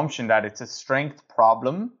the presumption that it's a strength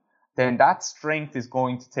problem, then that strength is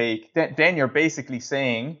going to take, then you're basically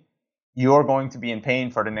saying you're going to be in pain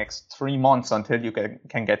for the next 3 months until you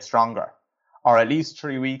can get stronger, or at least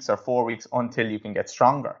 3 weeks or 4 weeks until you can get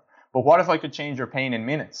stronger. But what if I could change your pain in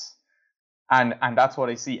minutes? And that's what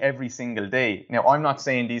I see every single day. Now, I'm not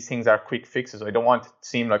saying these things are quick fixes. I don't want it to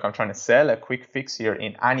seem like I'm trying to sell a quick fix here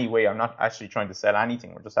in any way. I'm not actually trying to sell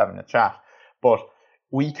anything. We're just having a chat. But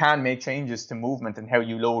we can make changes to movement and how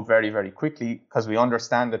you load very, very quickly, because we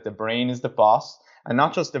understand that the brain is the boss. And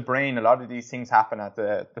not just the brain, a lot of these things happen at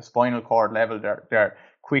the spinal cord level. They're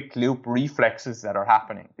quick loop reflexes that are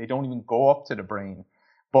happening. They don't even go up to the brain.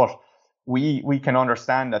 But we can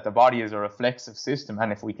understand that the body is a reflexive system.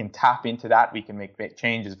 And if we can tap into that, we can make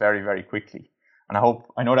changes very, very quickly. And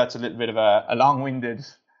I know that's a little bit of a long-winded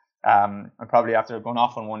I'm probably after going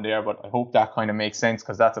off on one there, but I hope that kind of makes sense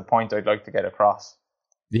because that's a point I'd like to get across.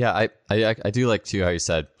 Yeah, I do like too how you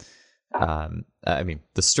said. I mean,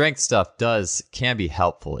 the strength stuff can be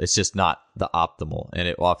helpful. It's just not the optimal, and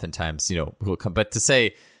it oftentimes, will come. But to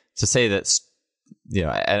say that,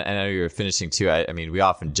 I know you're finishing too. I mean, we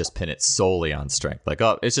often just pin it solely on strength. Like,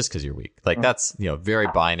 oh, it's just because you're weak. Like that's very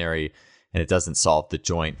binary, and it doesn't solve the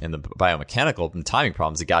joint and the biomechanical and timing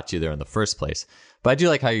problems that got you there in the first place. But I do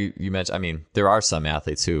like how you mentioned. I mean, there are some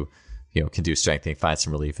athletes who can do strengthening, find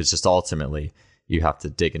some relief. It's just ultimately you have to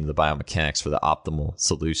dig into the biomechanics for the optimal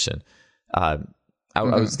solution. I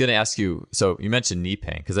was going to ask you, so you mentioned knee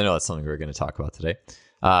pain, because I know that's something we're going to talk about today.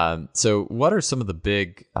 So what are some of the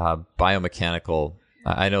big biomechanical,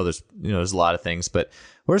 I know there's a lot of things, but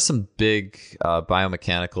what are some big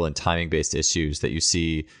biomechanical and timing-based issues that you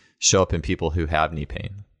see show up in people who have knee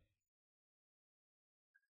pain?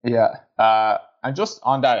 Yeah, and just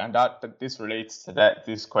on that, and that this relates to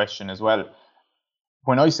this question as well.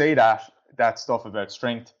 When I say that stuff about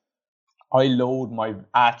strength, I load my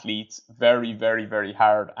athletes very, very, very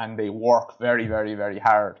hard, and they work very, very, very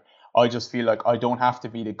hard. I just feel like I don't have to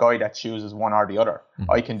be the guy that chooses one or the other.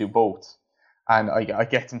 I can do both. And I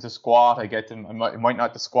get them to squat. I get them,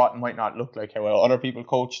 the squat might not look like how other people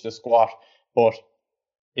coach the squat, but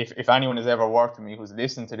if anyone has ever worked with me who's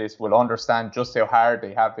listened to this will understand just how hard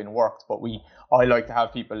they have been worked. But I like to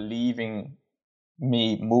have people leaving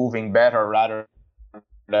me moving better rather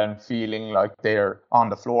than feeling like they're on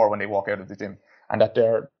the floor when they walk out of the gym, and that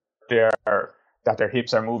their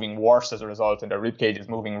hips are moving worse as a result, and their rib cage is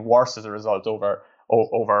moving worse as a result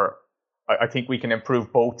over. I think we can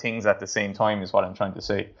improve both things at the same time, is what I'm trying to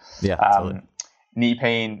say. Yeah. Totally. Knee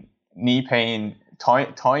pain,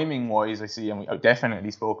 timing wise, I see, and we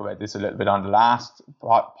definitely spoke about this a little bit on the last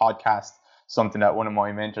podcast. Something that one of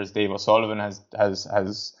my mentors, Dave O'Sullivan,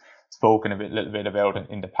 has spoken a little bit about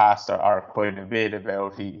in the past, or quite a bit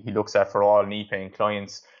about. He looks at for all knee pain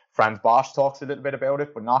clients. Franz Bosch talks a little bit about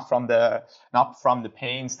it, but not from the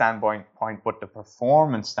pain standpoint, but the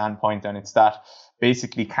performance standpoint. And it's that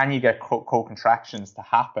basically, can you get co-contractions to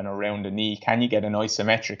happen around the knee? Can you get an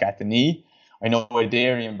isometric at the knee? I know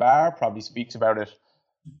Adrian Barr probably speaks about it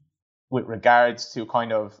with regards to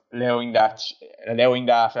kind of allowing that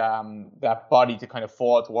body to kind of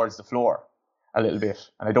fall towards the floor a little bit.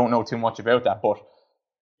 And I don't know too much about that, but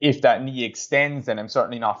if that knee extends, then I'm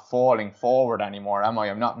certainly not falling forward anymore, am I?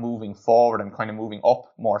 I'm not moving forward, I'm kind of moving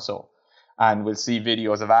up more so. And we'll see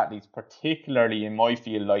videos of athletes, particularly in my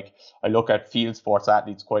field. Like, I look at field sport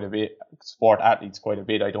athletes quite a bit.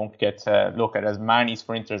 I don't get to look at as many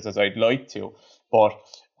sprinters as I'd like to. But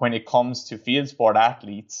when it comes to field sport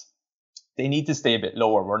athletes, they need to stay a bit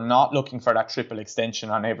lower. We're not looking for that triple extension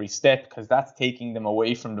on every step, because that's taking them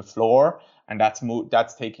away from the floor, and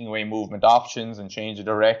that's taking away movement options and change of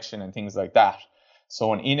direction and things like that.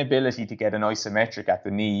 So an inability to get an isometric at the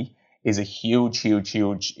knee is a huge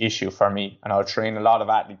issue for me. And I'll train a lot of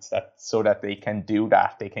athletes so that they can do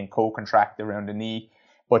that. They can co-contract around the knee.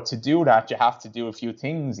 But to do that, you have to do a few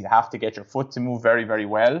things. You have to get your foot to move very, very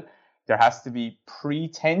well. There has to be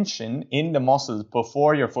pre-tension in the muscles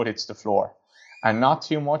before your foot hits the floor. And not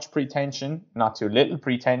too much pre-tension, not too little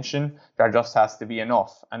pre-tension. There just has to be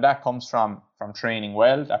enough. And that comes from training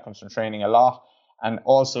well. That comes from training a lot. And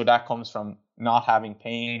also that comes from not having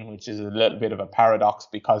pain, which is a little bit of a paradox,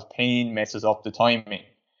 because pain messes up the timing.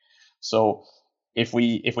 So if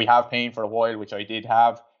we have pain for a while, which I did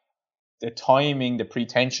have, the timing, the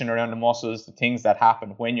pre-tension around the muscles, the things that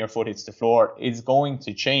happen when your foot hits the floor is going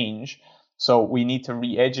to change. So we need to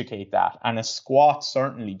re-educate that. And a squat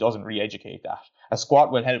certainly doesn't re-educate that. A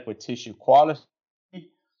squat will help with tissue quality,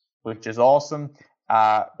 which is awesome,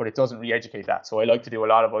 but it doesn't re-educate that. So I like to do a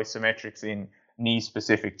lot of isometrics in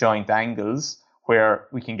knee-specific joint angles, where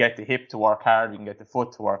we can get the hip to work hard, we can get the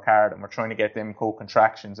foot to work hard, and we're trying to get them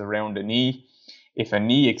co-contractions around the knee. If a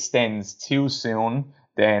knee extends too soon,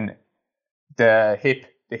 then the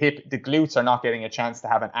glutes are not getting a chance to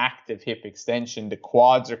have an active hip extension. The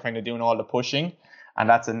quads are kind of doing all the pushing, and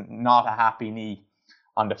that's not a happy knee.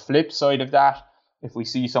 On the flip side of that, if we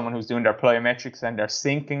see someone who's doing their plyometrics and they're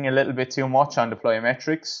sinking a little bit too much on the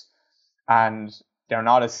plyometrics, and they're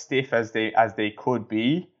not as stiff as they could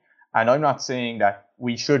be, and I'm not saying that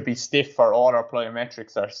we should be stiff for all our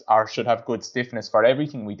plyometrics or should have good stiffness for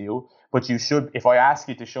everything we do, but you should. If I ask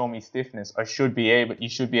you to show me stiffness, you should be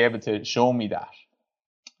able to show me that.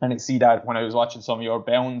 And I see that when I was watching some of your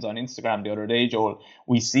bounds on Instagram the other day, Joel,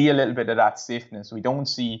 we see a little bit of that stiffness. We don't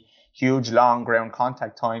see huge long ground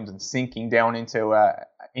contact times and sinking down into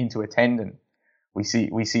a tendon. We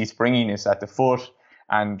see springiness at the foot,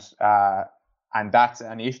 and that's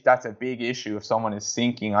a big issue. If someone is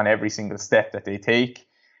sinking on every single step that they take,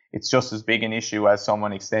 it's just as big an issue as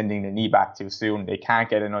someone extending the knee back too soon. They can't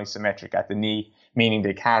get an isometric at the knee, meaning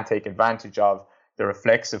they can't take advantage of the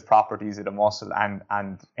reflexive properties of the muscle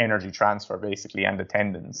and energy transfer, basically, and the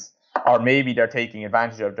tendons. Or maybe they're taking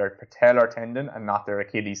advantage of their patellar tendon and not their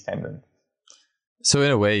Achilles tendon. So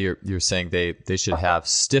in a way, you're saying they should have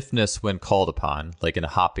stiffness when called upon, like in a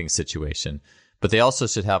hopping situation, but they also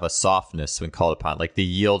should have a softness when called upon, like the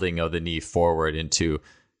yielding of the knee forward into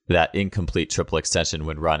that incomplete triple extension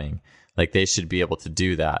when running. Like they should be able to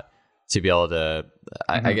do that, to be able to,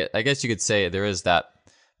 I guess you could say there is that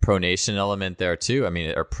pronation element there too. I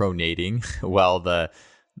mean, or pronating while the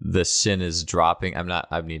shin is dropping. I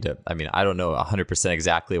don't know 100%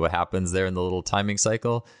 exactly what happens there in the little timing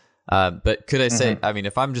cycle. But could I say, I mean,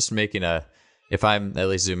 if I'm at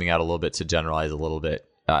least zooming out a little bit to generalize a little bit,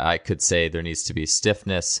 I could say there needs to be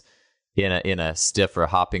stiffness in a stiff or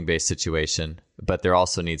hopping based situation, but there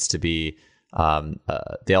also needs to be,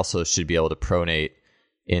 they also should be able to pronate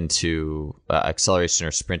into acceleration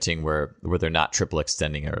or sprinting where they're not triple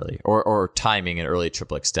extending early, or timing an early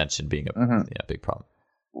triple extension being a big problem.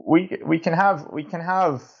 We can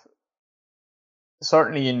have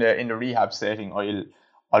certainly in the rehab setting,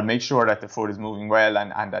 I'll make sure that the foot is moving well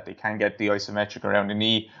and that they can get the isometric around the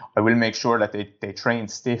knee. I will make sure that they train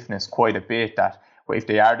stiffness quite a bit, that if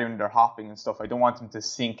they are doing their hopping and stuff, I don't want them to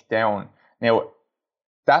sink down. Now,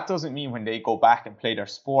 that doesn't mean when they go back and play their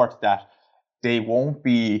sport that they won't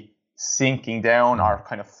be sinking down or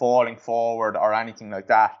kind of falling forward or anything like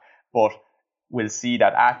that. But we'll see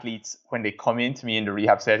that athletes, when they come into me in the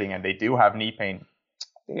rehab setting and they do have knee pain,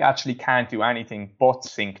 they actually can't do anything but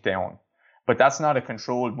sink down. But that's not a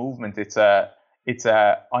controlled movement. It's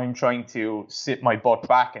I'm trying to sit my butt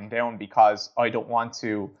back and down because I don't want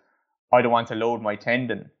to load my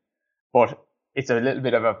tendon. But it's a little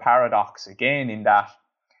bit of a paradox again, in that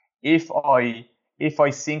if I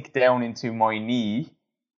sink down into my knee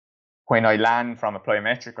when I land from a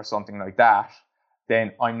plyometric or something like that,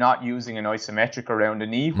 then I'm not using an isometric around the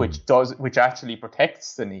knee, which actually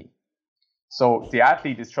protects the knee. So the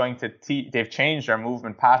athlete is trying to they've changed their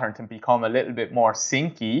movement pattern to become a little bit more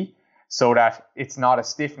sinky, so that it's not a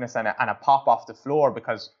stiffness and a pop off the floor,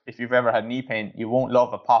 because if you've ever had knee pain, you won't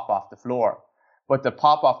love a pop off the floor. But the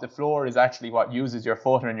pop off the floor is actually what uses your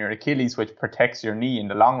foot and your Achilles, which protects your knee in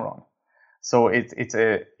the long run. So it's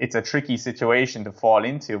a tricky situation to fall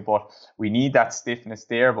into, but we need that stiffness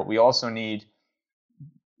there. But we also need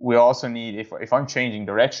if I'm changing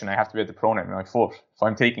direction, I have to be able to pronate my foot. If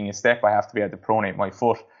I'm taking a step, I have to be able to pronate my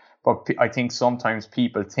foot. But I think sometimes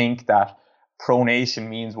people think that pronation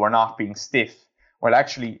means we're not being stiff. Well,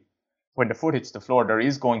 actually, when the foot hits the floor, there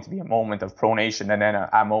is going to be a moment of pronation and then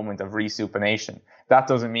a moment of resupination. That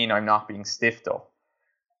doesn't mean I'm not being stiff, though.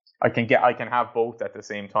 I can have both at the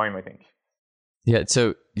same time, I think. Yeah,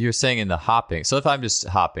 so you're saying in the hopping. So if I'm just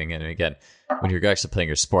hopping, and again, when you're actually playing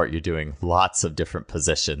your sport, you're doing lots of different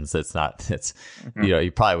positions.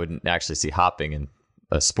 You probably wouldn't actually see hopping in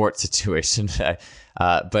a sport situation.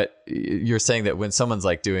 But you're saying that when someone's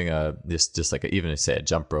like doing even say a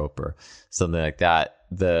jump rope or something like that,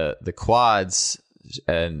 the quads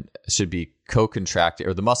should be co-contracting,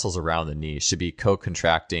 or the muscles around the knee should be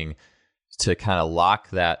co-contracting to kind of lock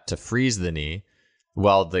that, to freeze the knee,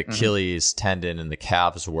 while the Achilles tendon and the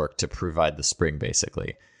calves work to provide the spring,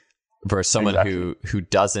 basically. For someone who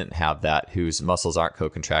doesn't have that, whose muscles aren't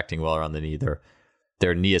co-contracting well around the knee,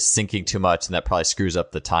 their knee is sinking too much, and that probably screws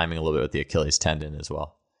up the timing a little bit with the Achilles tendon as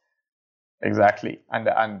well. Exactly, and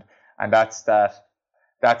that's that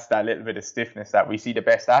little bit of stiffness that we see the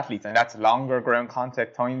best athletes, and that's longer ground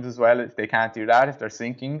contact times as well. If they can't do that, if they're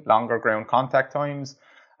sinking, longer ground contact times,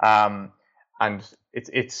 and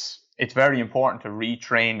it's very important to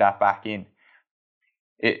retrain that back in.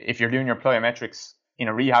 If you're doing your plyometrics in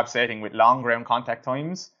a rehab setting with long ground contact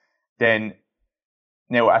times, then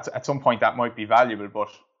at some point that might be valuable, but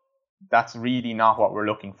that's really not what we're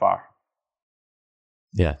looking for.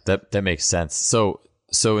 Yeah, that makes sense.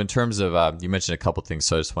 So in terms of, you mentioned a couple things,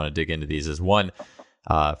 so I just want to dig into these. Is one,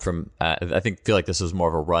 I feel like this was more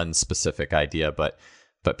of a run specific idea, but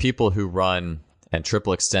people who run and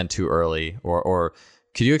triple extend too early, or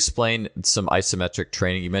could you explain some isometric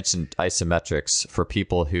training? You mentioned isometrics for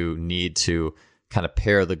people who need to kind of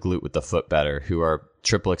pair the glute with the foot better, who are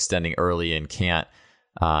triple extending early and can't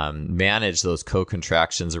manage those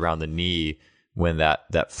co-contractions around the knee when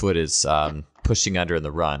that foot is pushing under in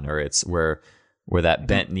the run, or it's where that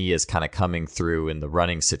bent knee is kind of coming through in the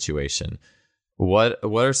running situation. What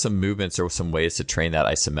are some movements or some ways to train that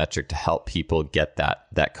isometric to help people get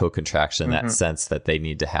that co-contraction, that sense that they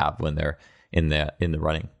need to have when they're in the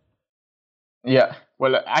running. Yeah,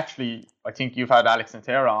 well, actually, I think you've had Alex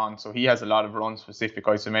Nantera on, so he has a lot of run-specific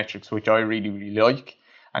isometrics, which I really, really like,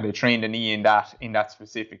 and they train the knee in that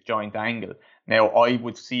specific joint angle. Now, I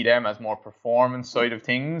would see them as more performance side of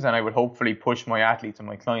things, and I would hopefully push my athletes and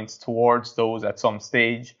my clients towards those at some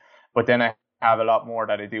stage. But then I have a lot more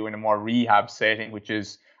that I do in a more rehab setting, which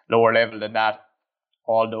is lower level than that,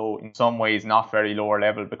 although in some ways not very lower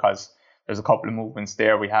level, because there's a couple of movements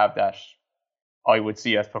there we have that I would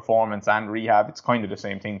see as performance and rehab. It's kind of the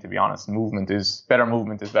same thing, to be honest. Movement is better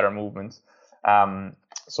movement.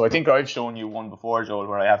 So I think I've shown you one before, Joel,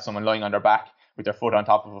 where I have someone lying on their back with their foot on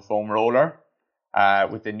top of a foam roller,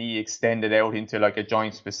 with the knee extended out into like a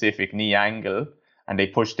joint specific knee angle, and they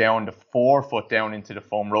push down the forefoot down into the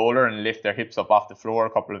foam roller and lift their hips up off the floor a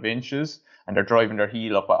couple of inches, and they're driving their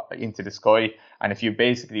heel up into the sky. And if you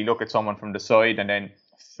basically look at someone from the side and then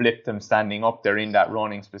flip them standing up, they're in that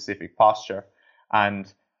running specific posture.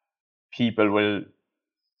 And people will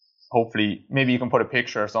hopefully, maybe you can put a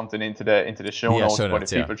picture or something into the show notes. But if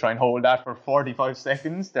people try and hold that for 45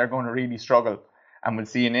 seconds, they're going to really struggle, and we'll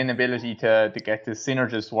see an inability to get the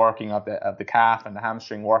synergist working of the calf and the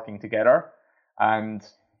hamstring working together. And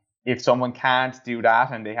if someone can't do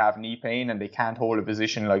that and they have knee pain and they can't hold a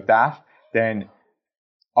position like that, then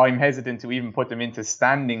I'm hesitant to even put them into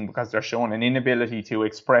standing, because they're showing an inability to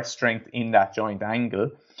express strength in that joint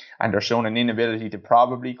angle, and they're showing an inability to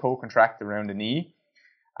probably co-contract around the knee,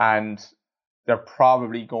 and they're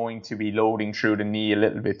probably going to be loading through the knee a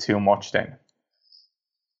little bit too much then.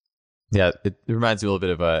 Yeah, it reminds me a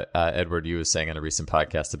little bit of Edward, you was saying on a recent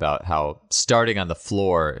podcast about how starting on the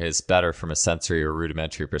floor is better from a sensory or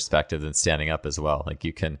rudimentary perspective than standing up as well. Like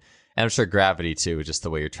you can, and I'm sure gravity too, just the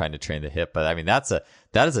way you're trying to train the hip. But I mean, that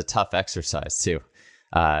is a tough exercise too.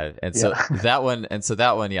 So that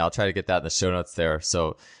one, yeah, I'll try to get that in the show notes there.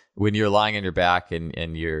 So when you're lying on your back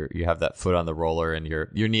and you have that foot on the roller and your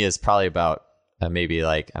knee is probably about maybe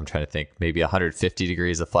like, I'm trying to think, maybe 150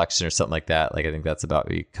 degrees of flexion or something like that. Like I think that's about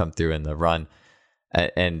what you come through in the run.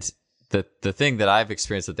 And the thing that I've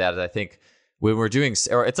experienced with that is I think when we're doing,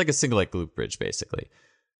 or it's like a single leg glute bridge basically.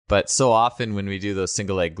 But so often when we do those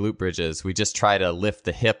single leg glute bridges, we just try to lift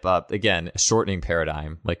the hip up, again, a shortening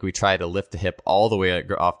paradigm. Like we try to lift the hip all the way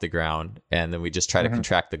off the ground, and then we just try to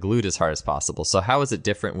contract the glute as hard as possible. So how is it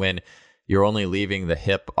different when you're only leaving the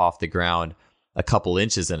hip off the ground a couple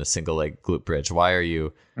inches in a single leg glute bridge? Why are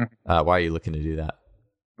you looking to do that?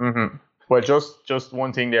 Mm-hmm. Well, just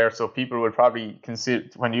one thing there. So people will probably consider,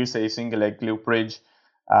 when you say single leg glute bridge,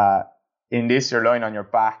 in this you're lying on your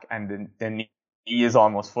back and the knee is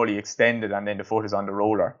almost fully extended, and then the foot is on the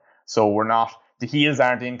roller. So the heels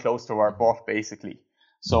aren't in close to our butt basically.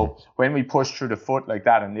 So when we push through the foot like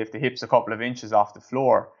that and lift the hips a couple of inches off the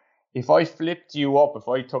floor, if I flipped you up, if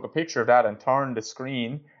I took a picture of that and turned the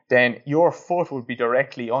screen, then your foot would be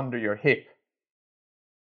directly under your hip,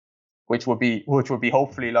 which would be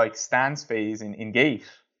hopefully like stance phase in gait.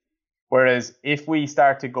 Whereas if we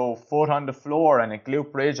start to go foot on the floor and a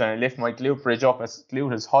glute bridge, and I lift my glute bridge up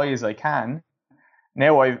as high as I can,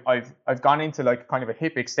 now I've gone into like kind of a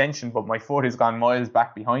hip extension, but my foot has gone miles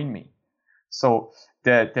back behind me. So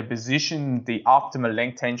the position, the optimal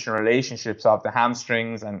length tension relationships of the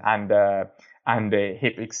hamstrings and the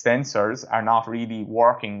hip extensors are not really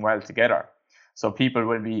working well together. So people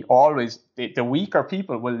will be always, the weaker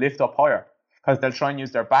people will lift up higher because they'll try and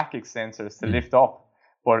use their back extensors to lift up.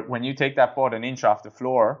 But when you take that foot an inch off the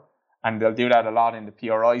floor, and they'll do that a lot in the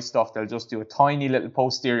PRI stuff, they'll just do a tiny little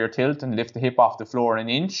posterior tilt and lift the hip off the floor an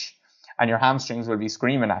inch, and your hamstrings will be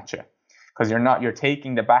screaming at you because you're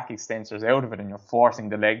taking the back extensors out of it and you're forcing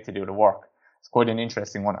the leg to do the work. It's quite an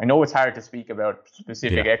interesting one. I know it's hard to speak about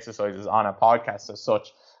specific exercises on a podcast as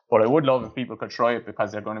such, but I would love if people could try it,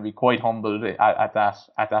 because they're going to be quite humbled at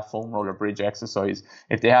that foam roller bridge exercise.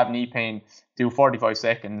 If they have knee pain, do 45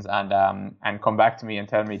 seconds and come back to me and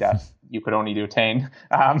tell me that you could only do 10.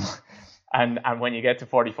 And when you get to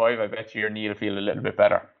 45, I bet you your knee will feel a little bit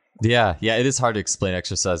better. Yeah, it is hard to explain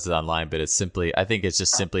exercises online, but I think it's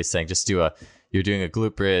just simply saying, you're doing a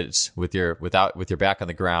glute bridge with your back on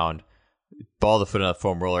the ground, ball the foot on the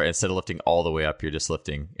foam roller, instead of lifting all the way up, you're just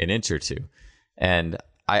lifting an inch or two. And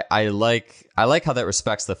I like how that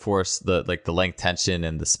respects the force, the length tension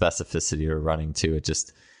and the specificity of running too.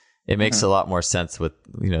 It makes a lot more sense with,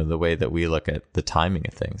 the way that we look at the timing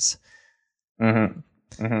of things. And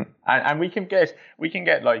we can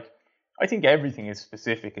get like, I think everything is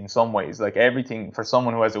specific in some ways. Like everything for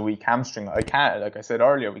someone who has a weak hamstring, like I said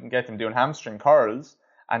earlier, we can get them doing hamstring curls,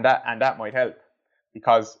 and that might help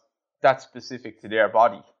because that's specific to their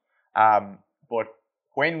body. But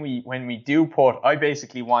when we do put, I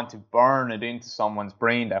basically want to burn it into someone's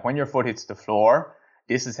brain that when your foot hits the floor,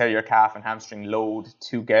 this is how your calf and hamstring load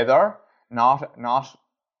together, not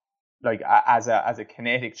like as a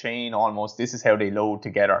kinetic chain almost. This is how they load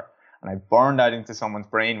together. And I burn that into someone's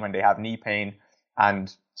brain when they have knee pain,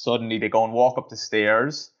 and suddenly they go and walk up the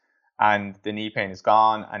stairs and the knee pain is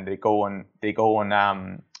gone, and they go and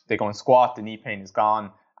squat, the knee pain is gone,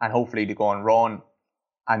 and hopefully they go and run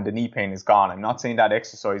and the knee pain is gone. I'm not saying that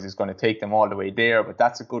exercise is going to take them all the way there, but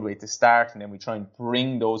that's a good way to start. And then we try and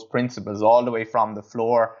bring those principles all the way from the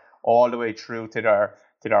floor, all the way through to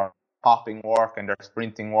their hopping work and their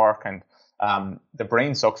sprinting work. And the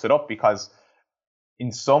brain sucks it up, because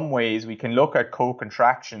in some ways we can look at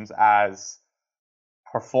co-contractions as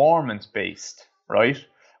performance based, right?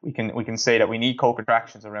 We can say that we need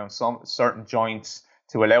co-contractions around some certain joints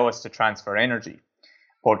to allow us to transfer energy.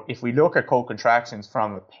 But if we look at co-contractions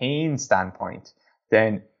from a pain standpoint,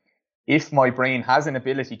 then if my brain has an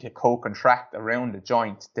ability to co-contract around a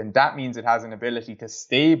joint, then that means it has an ability to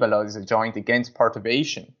stabilize a joint against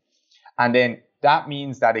perturbation. And then that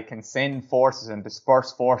means that it can send forces and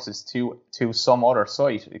disperse forces to some other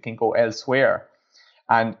site. It can go elsewhere.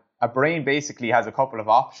 And a brain basically has a couple of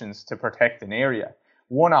options to protect an area.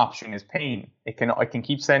 One option is pain. It can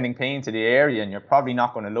keep sending pain to the area, and you're probably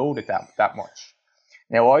not going to load it that much.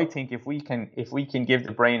 Now, I think if we can give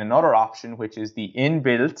the brain another option, which is the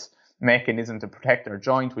inbuilt mechanism to protect our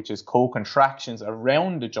joint, which is co-contractions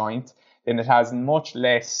around the joint, then it has much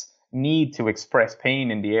less need to express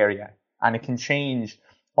pain in the area, and it can change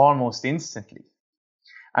almost instantly.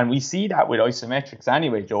 And we see that with isometrics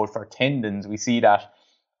anyway, Joel. For tendons, we see that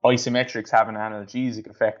isometrics have an analgesic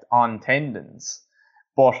effect on tendons.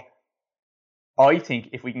 But I think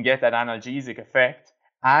if we can get that analgesic effect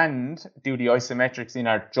and do the isometrics in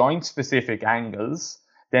our joint-specific angles,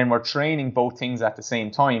 then we're training both things at the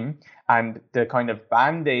same time. And the kind of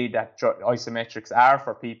band-aid that isometrics are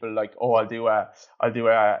for people, like, oh, I'll do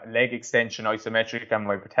a leg extension isometric and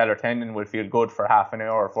my patellar tendon will feel good for half an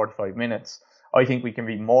hour or 45 minutes. I think we can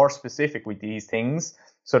be more specific with these things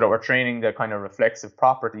so that we're training the kind of reflexive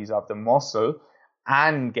properties of the muscle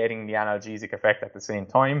and getting the analgesic effect at the same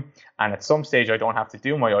time. And at some stage, I don't have to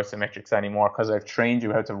do my isometrics anymore because I've trained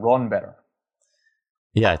you how to run better.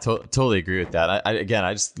 Yeah, I totally agree with that. I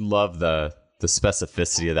just love the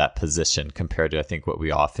specificity of that position compared to, I think, what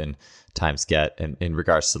we oftentimes get in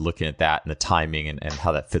regards to looking at that and the timing and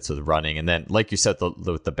how that fits with running. And then, like you said,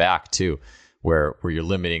 with the back too, where you're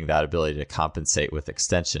limiting that ability to compensate with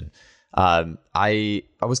extension. I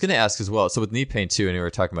was going to ask as well. So with knee pain too, and we were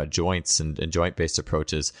talking about joints and joint-based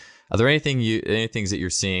approaches. Are there any things that you're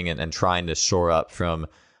seeing and trying to shore up from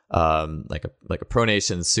like a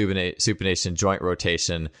pronation, supination, joint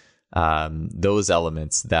rotation, those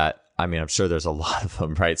elements that, I mean, I'm sure there's a lot of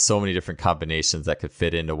them, right? So many different combinations that could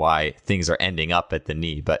fit into why things are ending up at the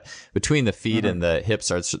knee. But between the feet and the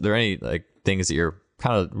hips, are there any like things that you're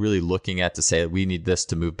kind of really looking at to say we need this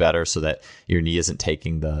to move better so that your knee isn't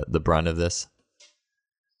taking the brunt of this?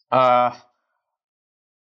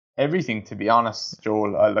 Everything, to be honest,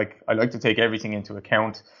 Joel. I like to take everything into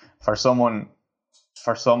account. For someone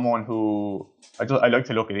who I like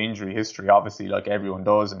to look at injury history, obviously, like everyone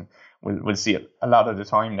does, and we'll see it a lot of the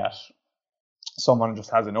time that someone just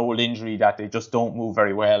has an old injury that they just don't move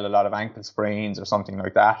very well, a lot of ankle sprains or something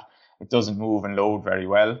like that. It doesn't move and load very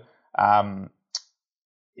well.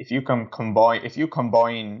 If you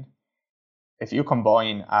combine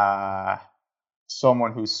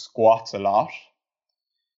someone who squats a lot,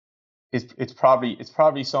 it's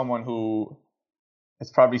probably someone who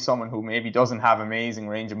maybe doesn't have amazing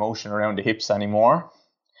range of motion around the hips anymore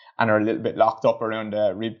and are a little bit locked up around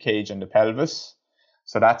the rib cage and the pelvis.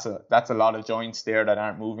 So that's a lot of joints there that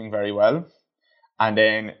aren't moving very well. And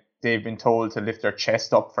then they've been told to lift their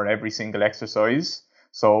chest up for every single exercise.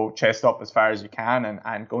 So chest up as far as you can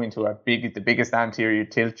and go into the biggest anterior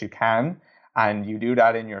tilt you can. And you do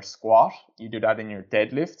that in your squat, you do that in your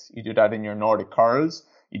deadlift, you do that in your Nordic curls,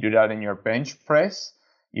 you do that in your bench press,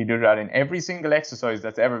 you do that in every single exercise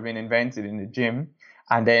that's ever been invented in the gym.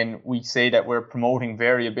 And then we say that we're promoting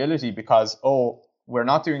variability because, we're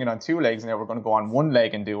not doing it on two legs now, we're going to go on one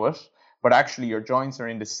leg and do it. But actually your joints are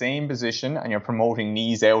in the same position and you're promoting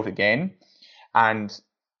knees out again. And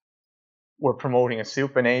we're promoting a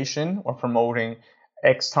supination, we're promoting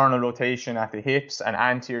external rotation at the hips and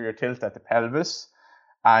anterior tilt at the pelvis.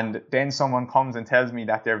 And then someone comes and tells me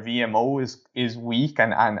that their VMO is weak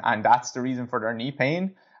and that's the reason for their knee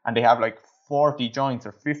pain. And they have like 40 joints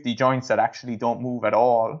or 50 joints that actually don't move at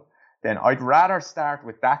all. Then I'd rather start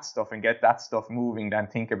with that stuff and get that stuff moving than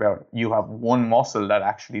think about you have one muscle that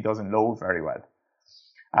actually doesn't load very well.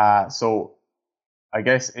 So I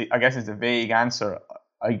guess it's a vague answer.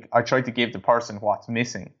 I try to give the person what's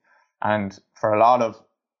missing, and for a lot of,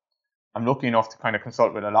 I'm lucky enough to kind of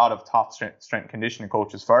consult with a lot of top strength and conditioning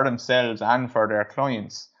coaches for themselves and for their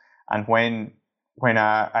clients. And when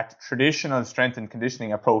a traditional strength and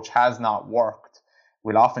conditioning approach has not worked,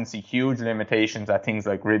 we'll often see huge limitations at things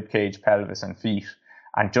like rib cage, pelvis, and feet.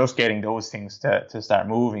 And just getting those things to start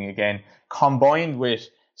moving again, combined with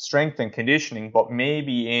strength and conditioning, but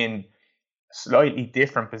maybe in slightly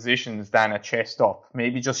different positions than a chest up.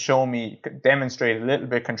 Maybe just demonstrate a little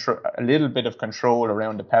bit of control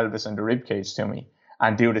around the pelvis and the rib cage to me,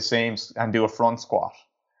 and do the same, and do a front squat,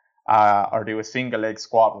 or do a single leg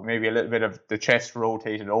squat with maybe a little bit of the chest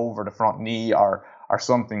rotated over the front knee, or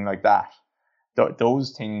something like that.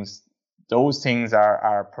 Those things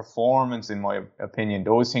are performance, in my opinion.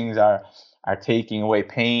 Those things are taking away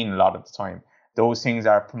pain a lot of the time. Those things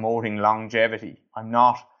are promoting longevity.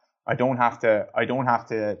 I don't have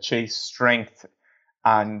to chase strength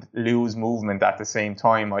and lose movement at the same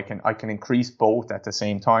time. I can increase both at the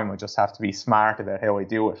same time. I just have to be smart about how I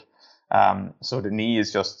do it. So the knee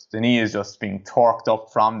is just being torqued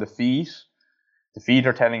up from the feet. The feet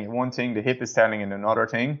are telling you one thing, the hip is telling you another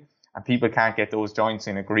thing, and people can't get those joints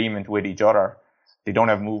in agreement with each other. They don't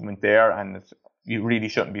have movement there, and you really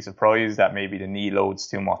shouldn't be surprised that maybe the knee loads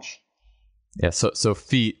too much. Yeah, so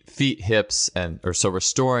feet, hips, so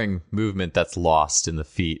restoring movement that's lost in the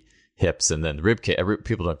feet, hips, and then rib cage.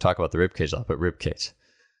 People don't talk about the rib cage a lot, but rib cage.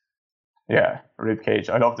 Yeah, rib cage.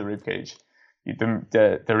 I love the rib cage.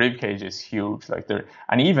 The rib cage is huge.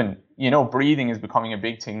 And even, breathing is becoming a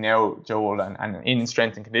big thing now, Joel, and in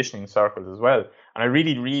strength and conditioning circles as well. And I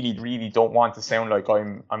really, really, really don't want to sound like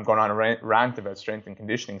I'm going on a rant about strength and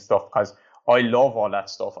conditioning stuff, because I love all that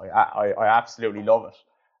stuff. I absolutely love it.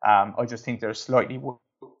 I just think there's slightly,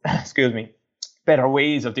 better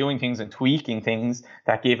ways of doing things and tweaking things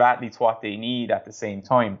that give athletes what they need at the same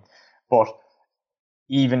time. But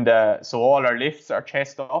so all our lifts are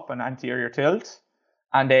chest up and anterior tilt,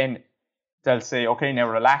 and then they'll say, okay, now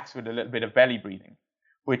relax with a little bit of belly breathing,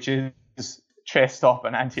 which is chest up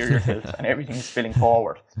and anterior tilt, and everything's spilling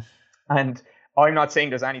forward. And I'm not saying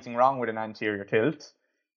there's anything wrong with an anterior tilt.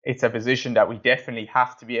 It's a position that we definitely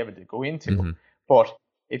have to be able to go into. Mm-hmm. But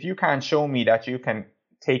if you can't show me that you can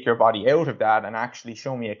take your body out of that and actually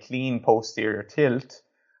show me a clean posterior tilt,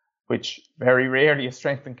 which very rarely a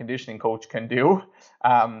strength and conditioning coach can do,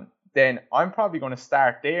 then I'm probably going to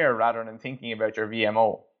start there rather than thinking about your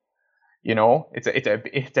VMO.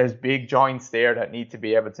 There's big joints there that need to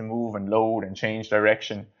be able to move and load and change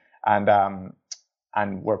direction, and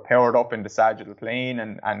we're powered up in the sagittal plane,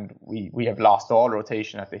 and we have lost all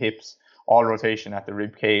rotation at the hips, all rotation at the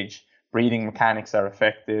rib cage. Breathing mechanics are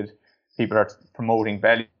affected. People are promoting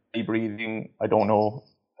belly breathing. I don't know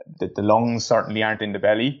that the lungs certainly aren't in the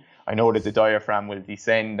belly. I know that the diaphragm will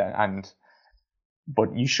descend,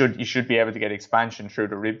 but you should be able to get expansion through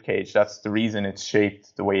the rib cage. That's the reason it's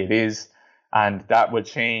shaped the way it is, and that will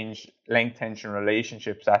change length tension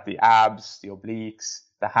relationships at the abs, the obliques,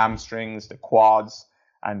 the hamstrings, the quads,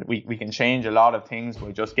 and we can change a lot of things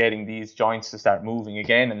by just getting these joints to start moving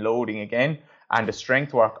again and loading again. And the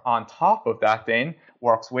strength work on top of that then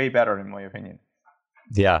works way better, in my opinion.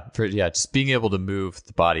 Yeah, just being able to move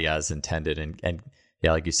the body as intended, and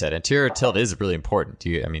yeah, like you said, anterior tilt is really important.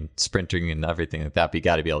 Sprinting and everything like that, but you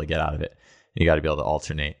got to be able to get out of it. You got to be able to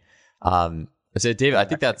alternate. So, David, I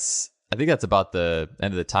think that's about the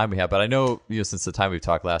end of the time we have. But I know, since the time we've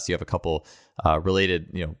talked last, you have a couple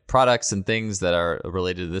related, products and things that are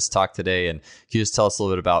related to this talk today. And can you just tell us a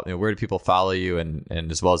little bit about, where do people follow you, and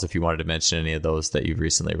as well as if you wanted to mention any of those that you've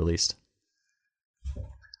recently released?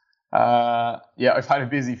 Yeah, I've had a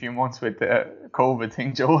busy few months with the COVID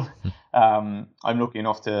thing, Joel. I'm lucky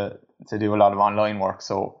enough to do a lot of online work,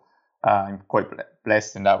 so I'm quite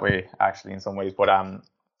blessed in that way, actually, in some ways. But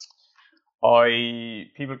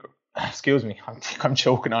excuse me, I'm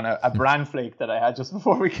choking on a bran flake that I had just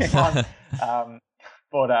before we came on.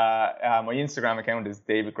 But my Instagram account is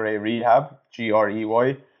David Gray Rehab,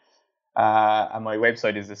 Grey. And my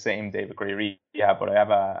website is the same, David Gray Rehab. But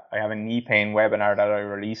I have a knee pain webinar that I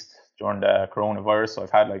released during the coronavirus. So I've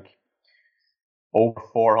had over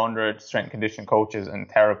 400 strength and conditioning coaches and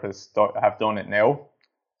therapists have done it now.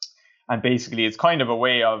 And basically, it's kind of a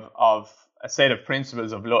way of a set of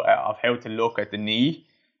principles of how to look at the knee.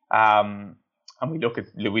 And we look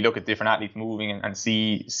at different athletes moving and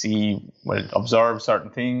observe certain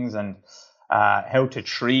things, and how to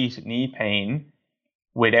treat knee pain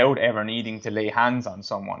without ever needing to lay hands on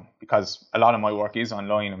someone, because a lot of my work is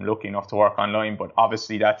online. I'm lucky enough to work online, but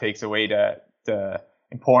obviously that takes away the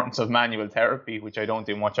importance of manual therapy, which I don't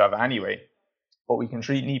do much of anyway. But we can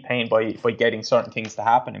treat knee pain by getting certain things to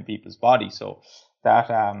happen in people's body. So that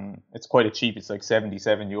it's quite a cheap. It's like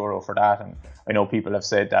 €77 for that, and I know people have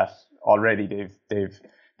said that already.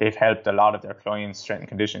 They've helped a lot of their clients. Strength and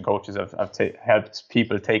conditioning coaches have helped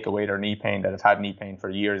people take away their knee pain that have had knee pain for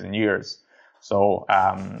years and years. So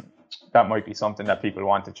that might be something that people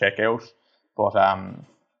want to check out. But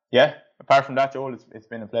yeah, apart from that, Joel, it's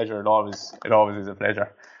been a pleasure. It always is a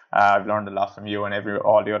pleasure. I've learned a lot from you and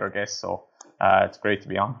all the other guests. So it's great to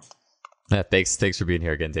be on. Yeah, thanks for being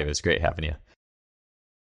here again, David. It's great having you.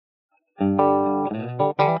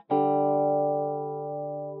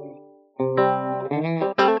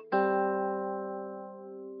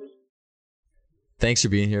 Thanks for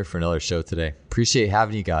being here for another show today. Appreciate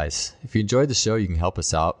having you guys. If you enjoyed the show, you can help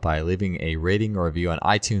us out by leaving a rating or review on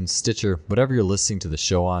iTunes, Stitcher, whatever you're listening to the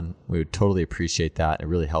show on. We would totally appreciate that. It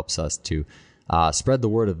really helps us to spread the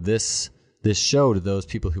word of this show to those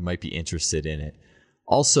people who might be interested in it.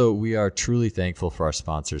 Also, we are truly thankful for our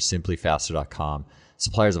sponsors, SimplyFaster.com,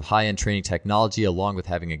 suppliers of high-end training technology, along with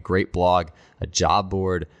having a great blog, a job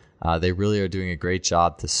board. They really are doing a great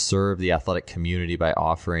job to serve the athletic community by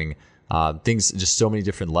offering things, just so many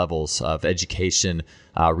different levels of education,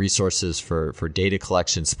 resources for data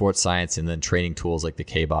collection, sports science, and then training tools like the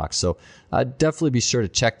K-Box. So definitely be sure to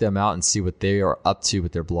check them out and see what they are up to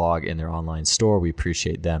with their blog and their online store. We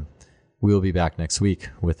appreciate them. We will be back next week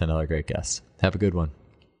with another great guest. Have a good one.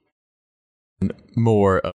 More